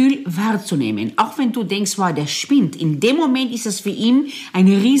Gefühl wahrzunehmen. Auch wenn du denkst, wow, der spinnt. In dem Moment ist das für ihn ein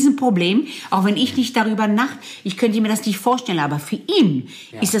Riesenproblem. Auch wenn ich nicht ich könnte mir das nicht vorstellen, aber für ihn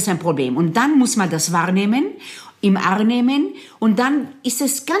ist das ein Problem. Und dann muss man das wahrnehmen, im Arm nehmen und dann ist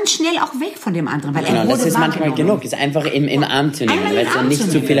es ganz schnell auch weg von dem anderen. Weil das ist manchmal genug, ist einfach im Arm zu nehmen. Weil es dann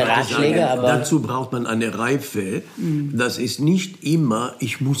nicht zu viele Ratschläge, aber... Dazu braucht man eine Reife. Das ist nicht immer,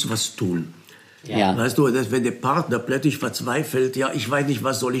 ich muss was tun. Ja. Weißt du, dass wenn der Partner plötzlich verzweifelt, ja, ich weiß nicht,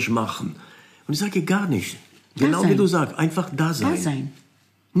 was soll ich machen. Und ich sage gar nicht. Genau wie du sagst, einfach da sein. Da sein.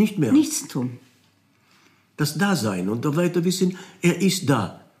 Nicht mehr. Nichts tun. Das Dasein und da weiter wissen, er ist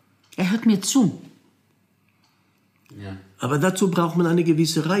da. Er hört mir zu. Ja. Aber dazu braucht man eine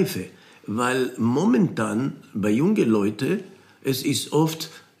gewisse Reife, weil momentan bei jungen Leuten, es ist oft,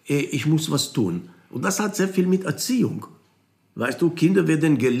 ich muss was tun. Und das hat sehr viel mit Erziehung. Weißt du, Kinder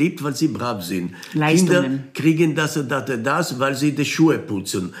werden geliebt, weil sie brav sind. Leistungen. Kinder kriegen das, weil sie die Schuhe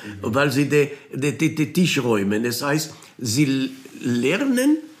putzen, weil sie den Tisch räumen. Das heißt, sie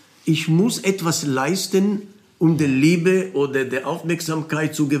lernen, ich muss etwas leisten, um die Liebe oder die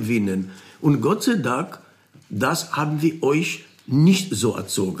Aufmerksamkeit zu gewinnen. Und Gott sei Dank, das haben wir euch nicht so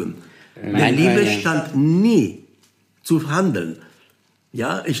erzogen. Die Liebe stand nie zu handeln.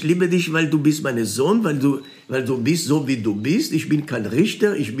 Ja, ich liebe dich, weil du bist mein Sohn, weil du bist so, wie du bist. Ich bin kein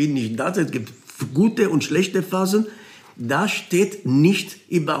Richter, ich bin nicht das. Es gibt gute und schlechte Phasen. Da steht nicht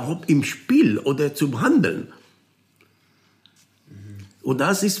überhaupt im Spiel oder zum Handeln. Und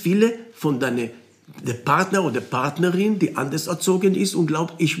das ist viele von der Partner oder Partnerin, die anders erzogen ist und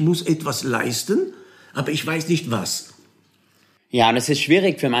glaubt, ich muss etwas leisten, aber ich weiß nicht was. Ja, und es ist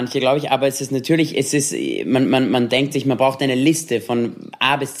schwierig für manche, glaube ich, aber man denkt sich, man braucht eine Liste von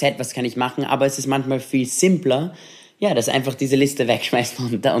A bis Z, was kann ich machen, aber es ist manchmal viel simpler, ja, dass einfach diese Liste wegschmeißen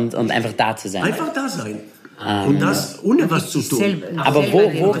und einfach da zu sein. Einfach da sein. Und das ohne was zu tun. Aber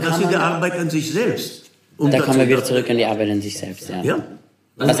wo das ist die Arbeit an sich selbst. Da kommen wir wieder zurück an die Arbeit an sich selbst, ja. Ja.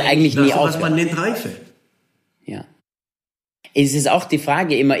 Was eigentlich nie aufhört. Was man nennt Reife. Ja. Es ist auch die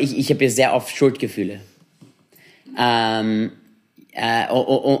Frage immer, ich habe ja sehr oft Schuldgefühle. Und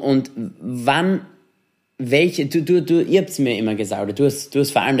wann, ihr habt's mir immer gesagt, oder du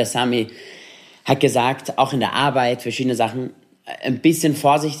hast vor allem, der Sami hat gesagt, auch in der Arbeit, verschiedene Sachen, ein bisschen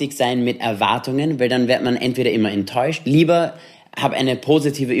vorsichtig sein mit Erwartungen, weil dann wird man entweder immer enttäuscht, lieber hab eine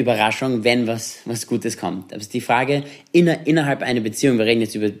positive Überraschung, wenn was Gutes kommt. Aber es ist die Frage, innerhalb einer Beziehung, wir reden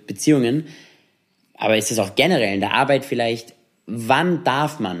jetzt über Beziehungen, aber ist es auch generell in der Arbeit vielleicht, wann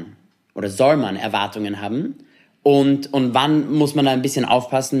darf man oder soll man Erwartungen haben? Und wann muss man da ein bisschen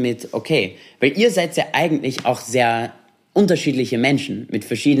aufpassen mit, okay, weil ihr seid ja eigentlich auch sehr unterschiedliche Menschen mit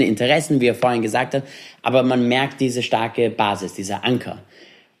verschiedenen Interessen, wie ihr vorhin gesagt habt, aber man merkt diese starke Basis, dieser Anker.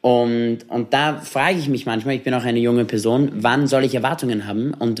 Und da frage ich mich manchmal, ich bin auch eine junge Person, wann soll ich Erwartungen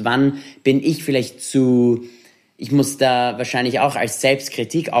haben und wann bin ich vielleicht ich muss da wahrscheinlich auch als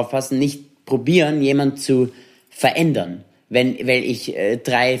Selbstkritik aufpassen, nicht probieren, jemanden zu verändern, weil ich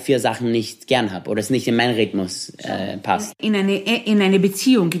 3, 4 Sachen nicht gern habe oder es nicht in meinen Rhythmus passt. In einer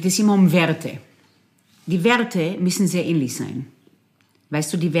Beziehung geht es immer um Werte. Die Werte müssen sehr ähnlich sein.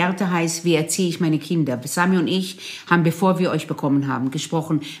 Weißt du, die Werte heißt, wie erziehe ich meine Kinder? Sami und ich haben, bevor wir euch bekommen haben,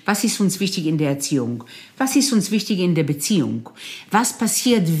 gesprochen, was ist uns wichtig in der Erziehung? Was ist uns wichtig in der Beziehung? Was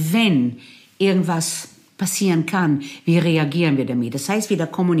passiert, wenn irgendwas passieren kann? Wie reagieren wir damit? Das heißt, wieder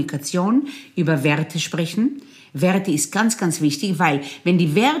Kommunikation, über Werte sprechen. Werte ist ganz, ganz wichtig, weil wenn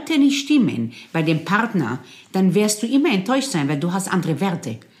die Werte nicht stimmen bei dem Partner, dann wirst du immer enttäuscht sein, weil du hast andere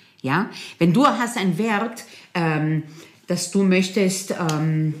Werte. Ja? Wenn du hast einen Wert, dass du möchtest,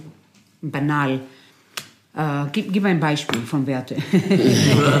 banal, gib ein Beispiel von Werte.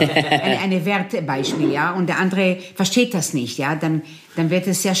 eine Wertebeispiel, ja, und der andere versteht das nicht, ja, dann wird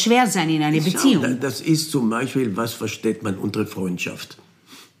es sehr schwer sein in einer Beziehung. Ja, das ist zum Beispiel, was versteht man unter Freundschaft?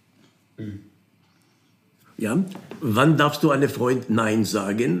 Ja, wann darfst du einem Freund Nein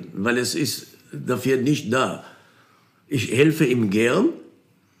sagen, weil es ist dafür nicht da. Ich helfe ihm gern,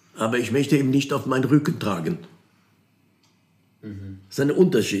 aber ich möchte ihn nicht auf meinen Rücken tragen. Das ist ein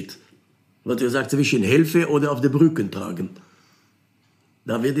Unterschied. Was du sagst, zwischen Hilfe oder auf dem Rücken tragen.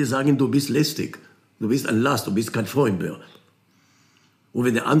 Da wird ich sagen, du bist lästig. Du bist ein Last, du bist kein Freund mehr. Und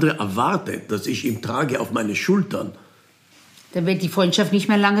wenn der andere erwartet, dass ich ihn trage auf meine Schultern, dann wird die Freundschaft nicht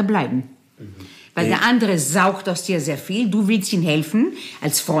mehr lange bleiben. Weil der andere saugt aus dir sehr viel. Du willst ihm helfen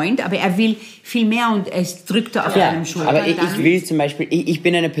als Freund, aber er will viel mehr und es drückt auf deinem Schulter. Aber ich will zum Beispiel, ich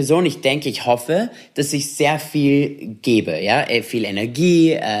bin eine Person, ich hoffe, dass ich sehr viel gebe, ja, viel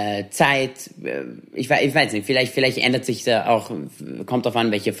Energie, Zeit, ich weiß nicht, vielleicht ändert sich da auch, kommt drauf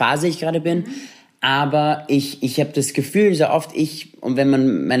an, welche Phase ich gerade bin. Aber ich habe das Gefühl, so oft und wenn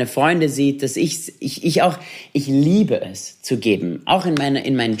man meine Freunde sieht, dass ich liebe es zu geben, auch in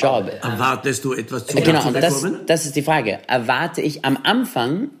meinem Job. Erwartest du etwas zu Genau, und bekommen? das ist die Frage. Erwarte ich am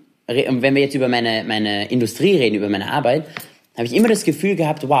Anfang, und wenn wir jetzt über meine Industrie reden, über meine Arbeit, habe ich immer das Gefühl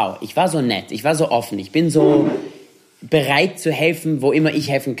gehabt, wow, ich war so nett, ich war so offen, ich bin so bereit zu helfen, wo immer ich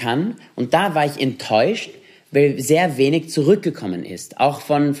helfen kann. Und da war ich enttäuscht, weil sehr wenig zurückgekommen ist. Auch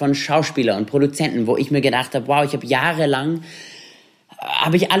von Schauspielern und Produzenten, wo ich mir gedacht habe, wow, ich habe jahrelang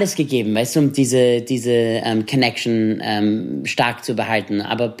alles gegeben, weißt du, um diese Connection stark zu behalten.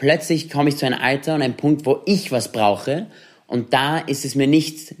 Aber plötzlich komme ich zu einem Alter und einem Punkt, wo ich was brauche und da ist es mir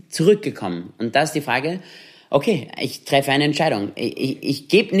nicht zurückgekommen. Und da ist die Frage, okay, ich treffe eine Entscheidung. Ich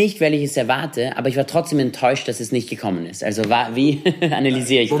gebe nicht, weil ich es erwarte, aber ich war trotzdem enttäuscht, dass es nicht gekommen ist. Also wie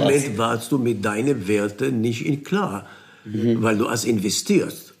analysiere ich das? Moment, warst du mit deinen Werten nicht in klar, weil du hast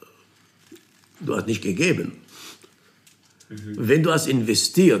investiert. Du hast nicht gegeben. Wenn du hast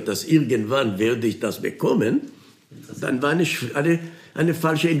investiert, dass irgendwann werde ich das bekommen, dann war eine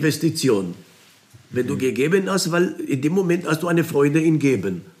falsche Investition. Wenn du gegeben hast, weil in dem Moment hast du eine Freude in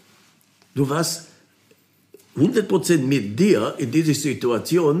Geben. Du warst 100% mit dir in dieser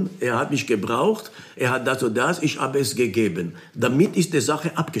Situation, er hat mich gebraucht, er hat das und das, ich habe es gegeben. Damit ist die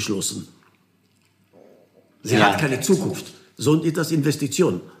Sache abgeschlossen. Sie hat keine Zukunft, sondern ist das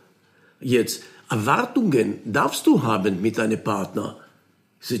Investition. Jetzt, Erwartungen darfst du haben mit deinem Partner.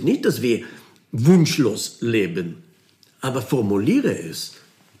 Es ist nicht, dass wir wunschlos leben, aber formuliere es.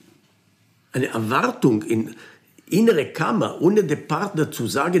 Eine Erwartung in innere Kammer, ohne dem Partner zu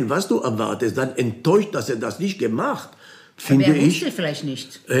sagen, was du erwartest, dann enttäuscht, dass er das nicht gemacht, finde ich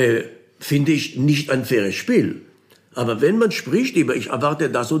nicht ein faires Spiel. Aber wenn man spricht über, ich erwarte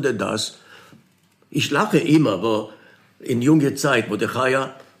das oder das, ich lache immer, aber in junger Zeit, wo der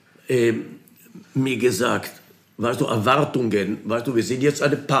Chaya mir gesagt, weißt du, Erwartungen, weißt du, wir sind jetzt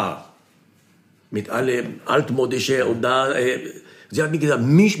ein Paar, mit allem altmodischen und da, sie hat mir gesagt,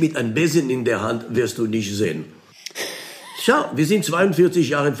 mich mit einem Besen in der Hand wirst du nicht sehen. Schau, wir sind 42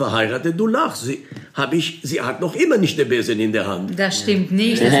 Jahre verheiratet, du lachst. Sie hat noch immer nicht den Besen in der Hand. Das stimmt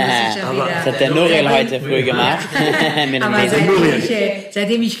nicht, das muss ich ja wieder... Das hat der Nuriel heute früh gemacht. Aber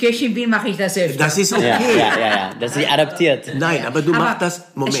seitdem ich Köchin bin, mache ich das öfter. Das ist okay. Ja, das ist adaptiert. Nein, aber du machst das...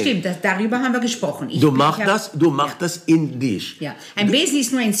 Moment. Stimmt, darüber haben wir gesprochen. Du machst das in dich. Ja. Ein Besen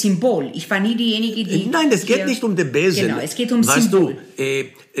ist nur ein Symbol. Ich war nie diejenige, die... Nein, es geht nicht um den Besen. Genau, es geht um Symbol. Weißt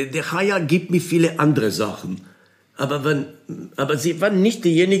du, der Chaya gibt mir viele andere Sachen. aber sie waren nicht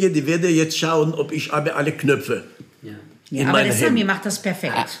diejenige, die werde jetzt schauen, ob ich habe alle Knöpfe. Ja, aber der Sami macht das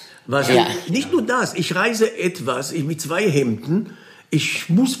perfekt. Nicht nur das, ich reise etwas, mit 2 Hemden, ich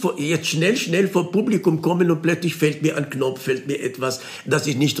muss jetzt schnell vor Publikum kommen und plötzlich fällt mir ein Knopf, fällt mir etwas, das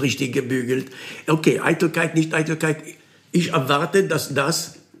ist nicht richtig gebügelt. Okay, Eitelkeit, nicht Eitelkeit. Ich erwarte, dass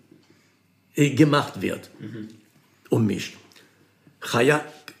das gemacht wird. Um mich. Chaya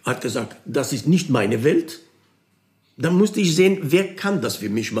hat gesagt, das ist nicht meine Welt. Dann musste ich sehen, wer kann das für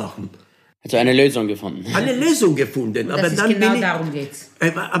mich machen. Also eine Lösung gefunden. Eine Lösung gefunden. Aber dann genau darum geht's.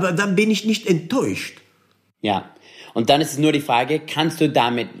 Aber dann bin ich nicht enttäuscht. Ja. Und dann ist es nur die Frage, willst du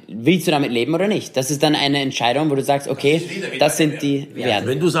damit leben oder nicht? Das ist dann eine Entscheidung, wo du sagst, okay, das sind die Werte.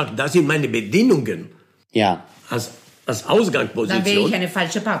 Wenn du sagst, das sind meine Bedingungen. Ja. Als Ausgangsposition. Dann wäre ich eine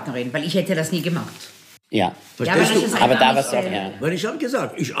falsche Partnerin, weil ich hätte das nie gemacht. Ja. Verstehst du? Aber da war's auch, ja. Weil ich habe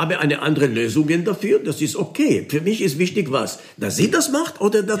gesagt, ich habe eine andere Lösung dafür, das ist okay. Für mich ist wichtig was, dass sie das macht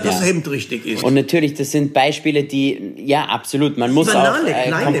oder dass das Hemd richtig ist. Und natürlich, das sind Beispiele, die, ja, absolut, man muss Banale,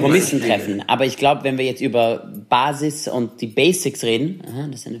 auch Kompromissen treffen. Aber ich glaube, wenn wir jetzt über Basis und die Basics reden,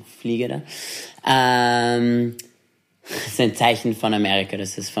 das ist eine Fliege da, das ist ein Zeichen von Amerika,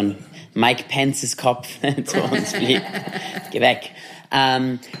 das ist von Mike Pences Kopf zu uns fliegt. Geh weg.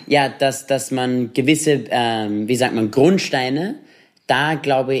 Dass man gewisse, Grundsteine, da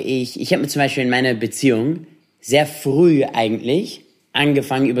glaube ich habe mir zum Beispiel in meiner Beziehung sehr früh eigentlich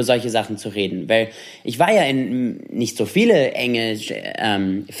angefangen, über solche Sachen zu reden, weil ich war ja in nicht so viele enge,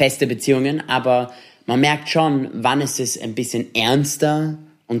 feste Beziehungen, aber man merkt schon, wann ist es ein bisschen ernster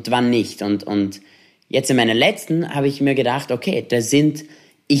und wann nicht. Und jetzt in meiner letzten habe ich mir gedacht, okay,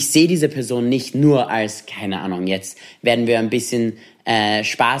 ich sehe diese Person nicht nur als, keine Ahnung, jetzt werden wir ein bisschen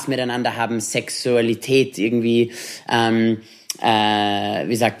Spaß miteinander haben, Sexualität irgendwie,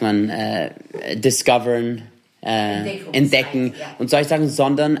 discovern, entdecken und solche Sachen,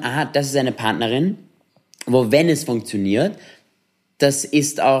 sondern, das ist eine Partnerin, wo, wenn es funktioniert, das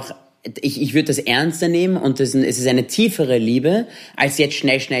ist auch, ich würde das ernster nehmen und es ist eine tiefere Liebe, als jetzt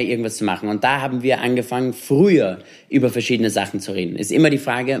schnell irgendwas zu machen. Und da haben wir angefangen, früher über verschiedene Sachen zu reden. Ist immer die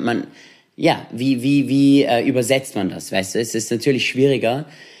Frage, wie übersetzt man das, weißt du? Es ist natürlich schwieriger.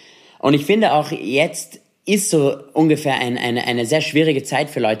 Und ich finde auch, jetzt ist so ungefähr eine sehr schwierige Zeit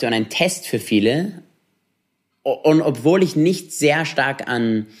für Leute und ein Test für viele. Und obwohl ich nicht sehr stark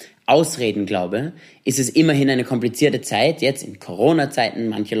an Ausreden glaube, ist es immerhin eine komplizierte Zeit. Jetzt in Corona-Zeiten,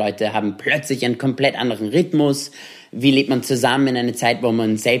 manche Leute haben plötzlich einen komplett anderen Rhythmus. Wie lebt man zusammen in einer Zeit, wo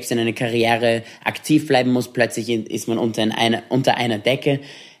man selbst in einer Karriere aktiv bleiben muss? Plötzlich ist man unter einer Decke.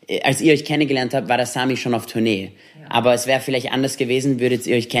 Als ihr euch kennengelernt habt, war der Sami schon auf Tournee. Ja. Aber es wäre vielleicht anders gewesen, würdet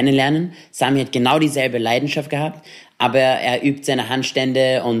ihr euch kennenlernen. Sami hat genau dieselbe Leidenschaft gehabt, aber er übt seine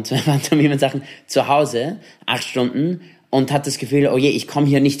Handstände und Sachen zu Hause, 8 Stunden, und hat das Gefühl, oh je, ich komme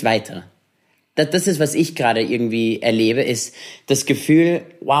hier nicht weiter. Das ist, was ich gerade irgendwie erlebe, ist das Gefühl,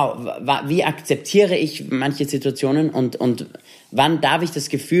 wow, wie akzeptiere ich manche Situationen und wann darf ich das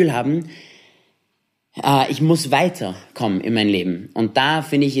Gefühl haben, ich muss weiterkommen in mein Leben. Und da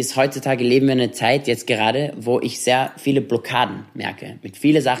finde ich, heutzutage leben wir in einer Zeit jetzt gerade, wo ich sehr viele Blockaden merke. Mit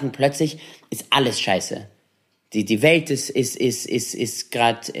vielen Sachen plötzlich ist alles scheiße. Die Welt ist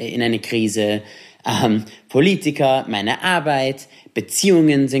gerade in einer Krise. Politiker, meine Arbeit,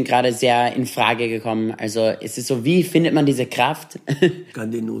 Beziehungen sind gerade sehr in Frage gekommen. Also es ist so, wie findet man diese Kraft? Ich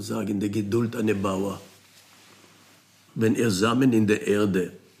kann dir nur sagen, die Geduld eines Bauer. Wenn er Samen in der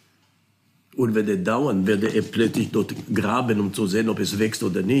Erde und wenn er dauern, werde er plötzlich dort graben, um zu sehen, ob es wächst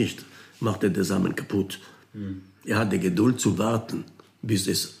oder nicht, macht er den Samen kaputt. Er hat die Geduld zu warten, bis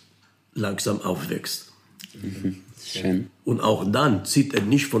es langsam aufwächst. Schön. Und auch dann zieht er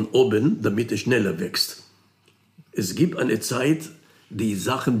nicht von oben, damit es schneller wächst. Es gibt eine Zeit, die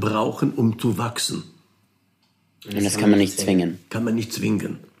Sachen brauchen, um zu wachsen. Und das kann man nicht zwingen. Kann man nicht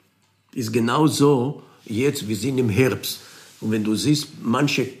zwingen. Ist genau so, jetzt, wir sind im Herbst. Und wenn du siehst,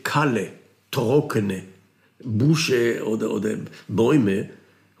 manche kahle, trockene Büsche oder Bäume.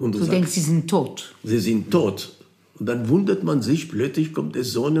 Und du denkst, sie sind tot. Sie sind tot. Und dann wundert man sich, plötzlich kommt die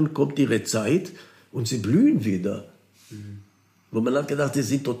Sonne, kommt ihre Zeit und sie blühen wieder. Wo man hat gedacht, sie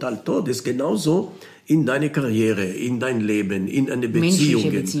sind total tot. Das ist genauso in deiner Karriere, in dein Leben, in eine Beziehung.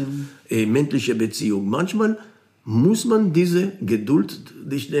 Menschliche Beziehung. Manchmal muss man diese Geduld,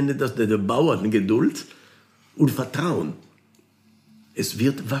 ich nenne das der Bauerngeduld, und Vertrauen. Es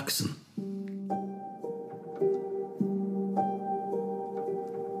wird wachsen.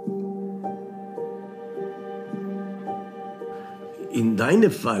 In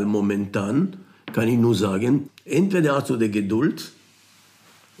deinem Fall momentan kann ich nur sagen, entweder hast du die Geduld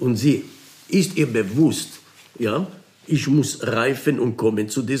und sie ist ihr bewusst, Ja, ich muss reifen und kommen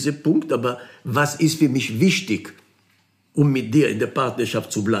zu diesem Punkt, aber was ist für mich wichtig, um mit dir in der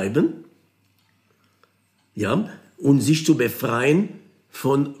Partnerschaft zu bleiben? Ja, und sich zu befreien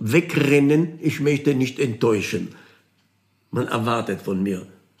von Wegrennen, ich möchte nicht enttäuschen. Man erwartet von mir.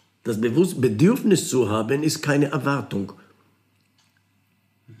 Das Bedürfnis zu haben, ist keine Erwartung.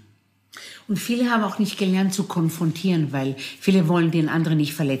 Und viele haben auch nicht gelernt zu konfrontieren, weil viele wollen den anderen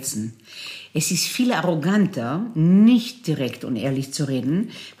nicht verletzen. Es ist viel arroganter, nicht direkt und ehrlich zu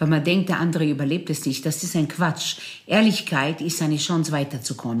reden, weil man denkt, der andere überlebt es nicht. Das ist ein Quatsch. Ehrlichkeit ist eine Chance,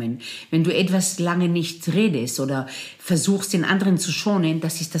 weiterzukommen. Wenn du etwas lange nicht redest oder versuchst, den anderen zu schonen,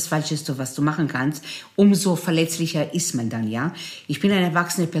 das ist das Falscheste, was du machen kannst. Umso verletzlicher ist man dann, ja. Ich bin eine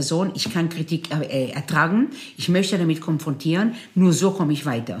erwachsene Person, ich kann Kritik ertragen, ich möchte damit konfrontieren, nur so komme ich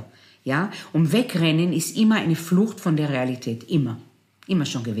weiter. Ja, und wegrennen ist immer eine Flucht von der Realität, immer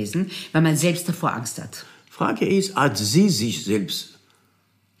schon gewesen, weil man selbst davor Angst hat. Frage ist, hat sie sich selbst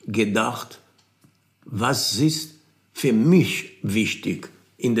gedacht, was ist für mich wichtig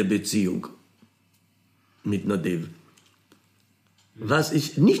in der Beziehung mit Nadev? Was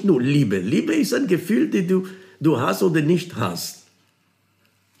ist nicht nur Liebe. Liebe ist ein Gefühl, das du hast oder nicht hast.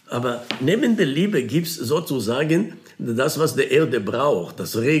 Aber neben der Liebe gibt es sozusagen das, was die Erde braucht,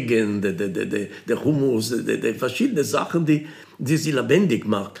 das Regen, der Humus, die verschiedene Sachen, die sie lebendig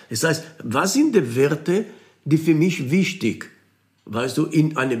macht. Das heißt, was sind die Werte, die für mich wichtig, weißt du,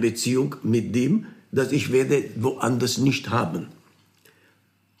 in einer Beziehung mit dem, dass ich werde woanders nicht haben.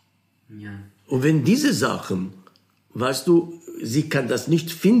 Ja. Und wenn diese Sachen, weißt du, sie kann das nicht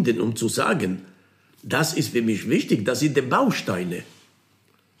finden, um zu sagen, das ist für mich wichtig, das sind die Bausteine.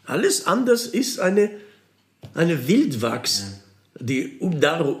 Alles anders ist eine Wildwachs, die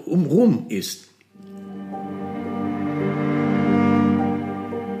umrum ist.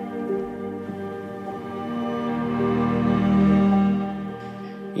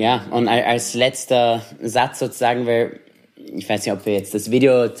 Ja, und als letzter Satz sozusagen, weil ich weiß nicht, ob wir jetzt das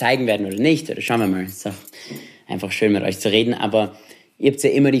Video zeigen werden oder nicht, oder schauen wir mal. Es ist auch einfach schön mit euch zu reden, aber ihr habt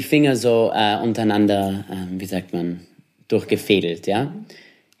ja immer die Finger so untereinander, wie sagt man, durchgefädelt, ja.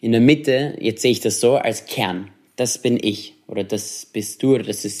 In der Mitte, jetzt sehe ich das so, als Kern. Das bin ich, oder das bist du, oder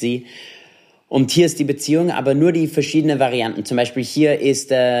das ist sie. Und hier ist die Beziehung, aber nur die verschiedenen Varianten. Zum Beispiel hier ist,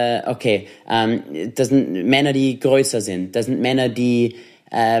 das sind Männer, die größer sind. Das sind Männer, die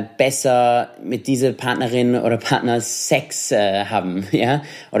besser mit dieser Partnerin oder Partner Sex haben, ja,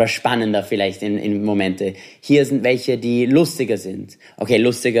 oder spannender vielleicht in Momente. Hier sind welche, die lustiger sind. Okay,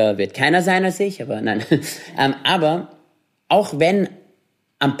 lustiger wird keiner sein als ich, aber nein. Aber auch wenn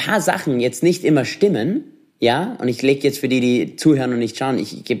ein paar Sachen jetzt nicht immer stimmen, ja, und ich lege jetzt für die zuhören und nicht schauen,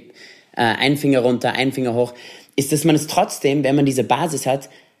 ich gebe einen Finger runter, einen Finger hoch, ist, dass man es trotzdem, wenn man diese Basis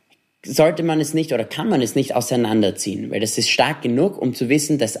hat, sollte man es nicht oder kann man es nicht auseinanderziehen, weil das ist stark genug, um zu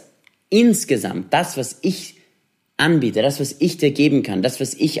wissen, dass insgesamt das, was ich anbiete, das, was ich dir geben kann, das,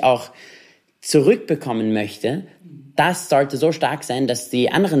 was ich auch zurückbekommen möchte, das sollte so stark sein, dass die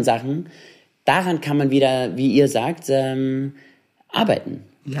anderen Sachen, daran kann man wieder, wie ihr sagt, arbeiten.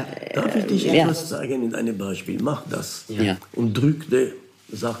 Ja. Darf ich dich etwas zeigen in einem Beispiel? Mach das. Ja. Und drück die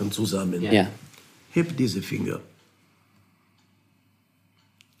Sachen zusammen. Ja. Heb diese Finger.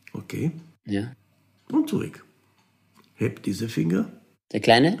 Okay. Ja. Und zurück. Heb diese Finger. Der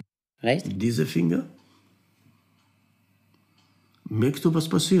Kleine? Rechts? Diese Finger. Merkst du, was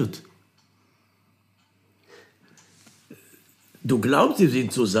passiert? Du glaubst, sie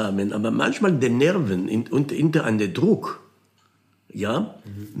sind zusammen, aber manchmal die Nerven und hinter einem Druck, ja,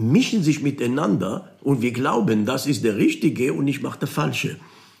 mischen sich miteinander und wir glauben, das ist der Richtige und ich mache der Falsche.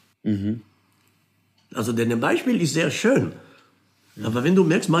 Also dein Beispiel ist sehr schön. Aber wenn du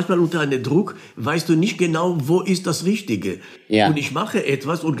merkst, manchmal unter einem Druck, weißt du nicht genau, wo ist das Richtige. Ja. Und ich mache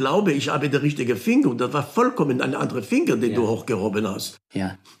etwas und glaube, ich habe den richtigen Finger. Und das war vollkommen ein anderer Finger, den du hochgehoben hast.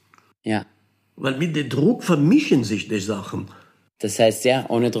 Ja. Ja. Weil mit dem Druck vermischen sich die Sachen. Das heißt, ja,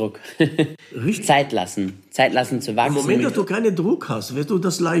 ohne Druck. Richtig. Zeit lassen zu wachsen. Im Moment, dass du keinen Druck hast, wirst du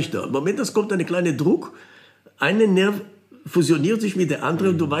das leichter. Im Moment, dass kommt ein kleiner Druck, eine Nerv fusioniert sich mit der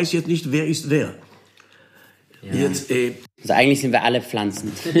anderen und du weißt jetzt nicht, wer ist wer. Ja. Jetzt, also eigentlich sind wir alle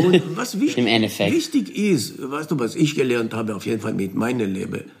Pflanzen. Und was Im Endeffekt. wichtig ist, weißt du, was ich gelernt habe, auf jeden Fall mit meinem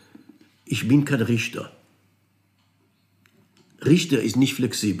Leben, ich bin kein Richter. Richter ist nicht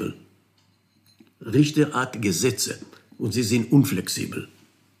flexibel. Richter hat Gesetze und sie sind unflexibel.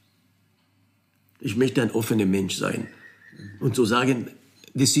 Ich möchte ein offener Mensch sein und zu sagen,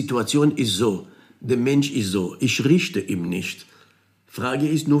 die Situation ist so, der Mensch ist so, ich richte ihm nicht. Frage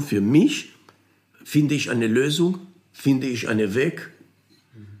ist nur für mich, finde ich eine Lösung, finde ich einen Weg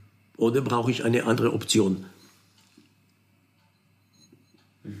oder brauche ich eine andere Option?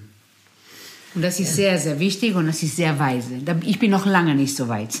 Und das ist sehr, sehr wichtig und das ist sehr weise. Ich bin noch lange nicht so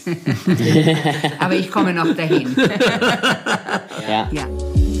weit. Aber ich komme noch dahin. Ja. Ja.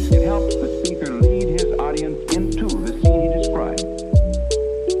 It helps the speaker lead his audience into the scene he describes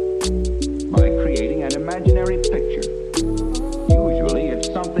by creating an imaginary picture. Usually it's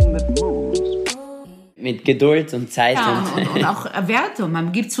something that moves. Mit Geduld und Zeit. Ja, und auch Wertung.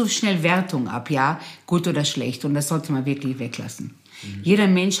 Man gibt so schnell Wertung ab, ja, gut oder schlecht. Und das sollte man wirklich weglassen. Jeder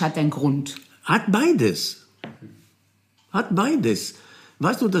Mensch hat einen Grund. Hat beides. Hat beides.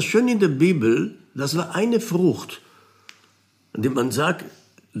 Weißt du, das Schöne in der Bibel, das war eine Frucht. Und man sagt,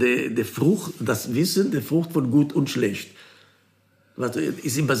 die Frucht, das Wissen, die Frucht von gut und schlecht. Was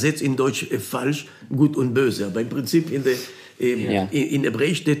ist übersetzt in Deutsch falsch, gut und böse. Aber im Prinzip in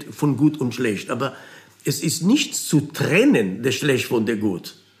Hebräisch steht von gut und schlecht. Aber es ist nichts zu trennen, der Schlecht von der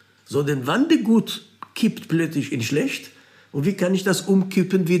Gut. Sondern wann der Gut kippt plötzlich in schlecht, und wie kann ich das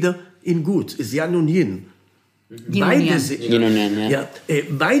umkippen wieder in gut? Ist Jan und Yin. Beide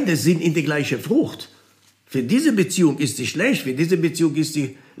sind in der gleichen Frucht. Für diese Beziehung ist sie schlecht, für diese Beziehung ist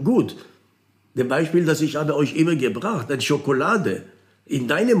sie gut. Das Beispiel, das ich habe euch immer gebracht, eine Schokolade. In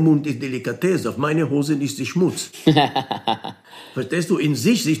deinem Mund ist Delikatesse, auf meine Hosen ist sie Schmutz. Verstehst du? In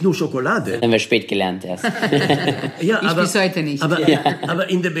sich ist nur Schokolade. Haben wir spät gelernt erst. Ja, Ich bis heute nicht. Aber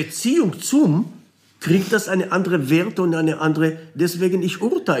in der Beziehung zum kriegt das eine andere Werte und eine andere, deswegen ich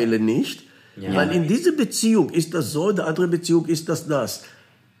urteile nicht, weil in dieser Beziehung ist das so, in der anderen Beziehung ist das.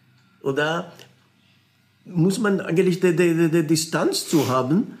 Und da muss man eigentlich die Distanz zu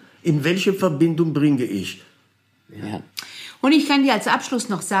haben, in welche Verbindung bringe ich. Ja. Und ich kann dir als Abschluss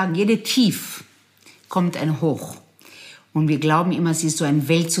noch sagen, jede Tief kommt ein Hoch. Und wir glauben immer, es ist so ein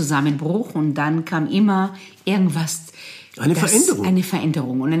Weltzusammenbruch und dann kam immer irgendwas. Veränderung. Eine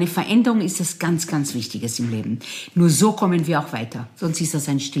Veränderung. Und eine Veränderung ist das ganz, ganz Wichtiges im Leben. Nur so kommen wir auch weiter. Sonst ist das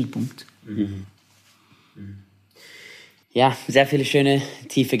ein Stillpunkt. Ja, sehr viele schöne,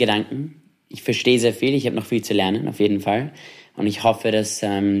 tiefe Gedanken. Ich verstehe sehr viel. Ich habe noch viel zu lernen, auf jeden Fall. Und ich hoffe, dass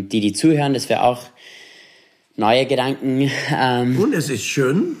die zuhören, dass wir auch neue Gedanken... Und es ist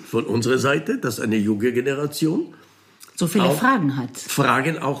schön von unserer Seite, dass eine junge Generation so viele Fragen hat.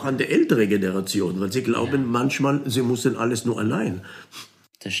 Fragen auch an die ältere Generation, weil sie glauben manchmal, sie müssen alles nur allein.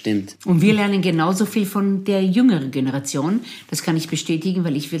 Das stimmt. Und wir lernen genauso viel von der jüngeren Generation. Das kann ich bestätigen,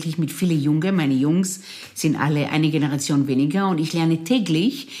 weil ich wirklich mit vielen Jungen, meine Jungs sind alle eine Generation weniger und ich lerne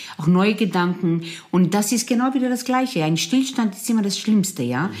täglich auch neue Gedanken und das ist genau wieder das Gleiche. Ein Stillstand ist immer das Schlimmste,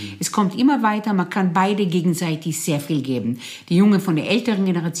 ja. Es kommt immer weiter, man kann beide gegenseitig sehr viel geben. Die Jungen von der älteren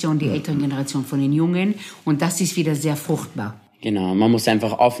Generation, die älteren Generation von den Jungen und das ist wieder sehr fruchtbar. Genau, man muss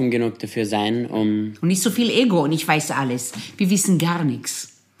einfach offen genug dafür sein, um... Und nicht so viel Ego und ich weiß alles. Wir wissen gar nichts.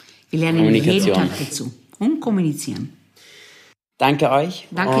 Wir lernen jeden Tag dazu. Und kommunizieren. Danke euch.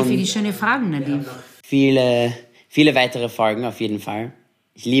 Danke für die schönen Fragen, Nadine. Viele weitere Folgen auf jeden Fall.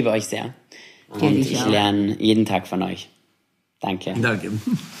 Ich liebe euch sehr. Und ich lerne jeden Tag von euch. Danke. Danke.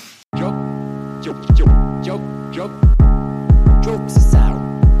 Jokes aside.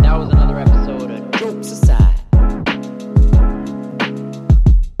 That was another episode of Jokes Aside.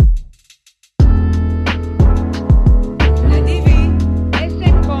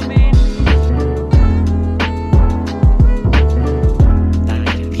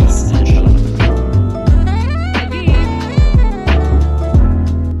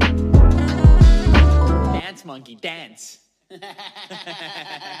 Monkey dance.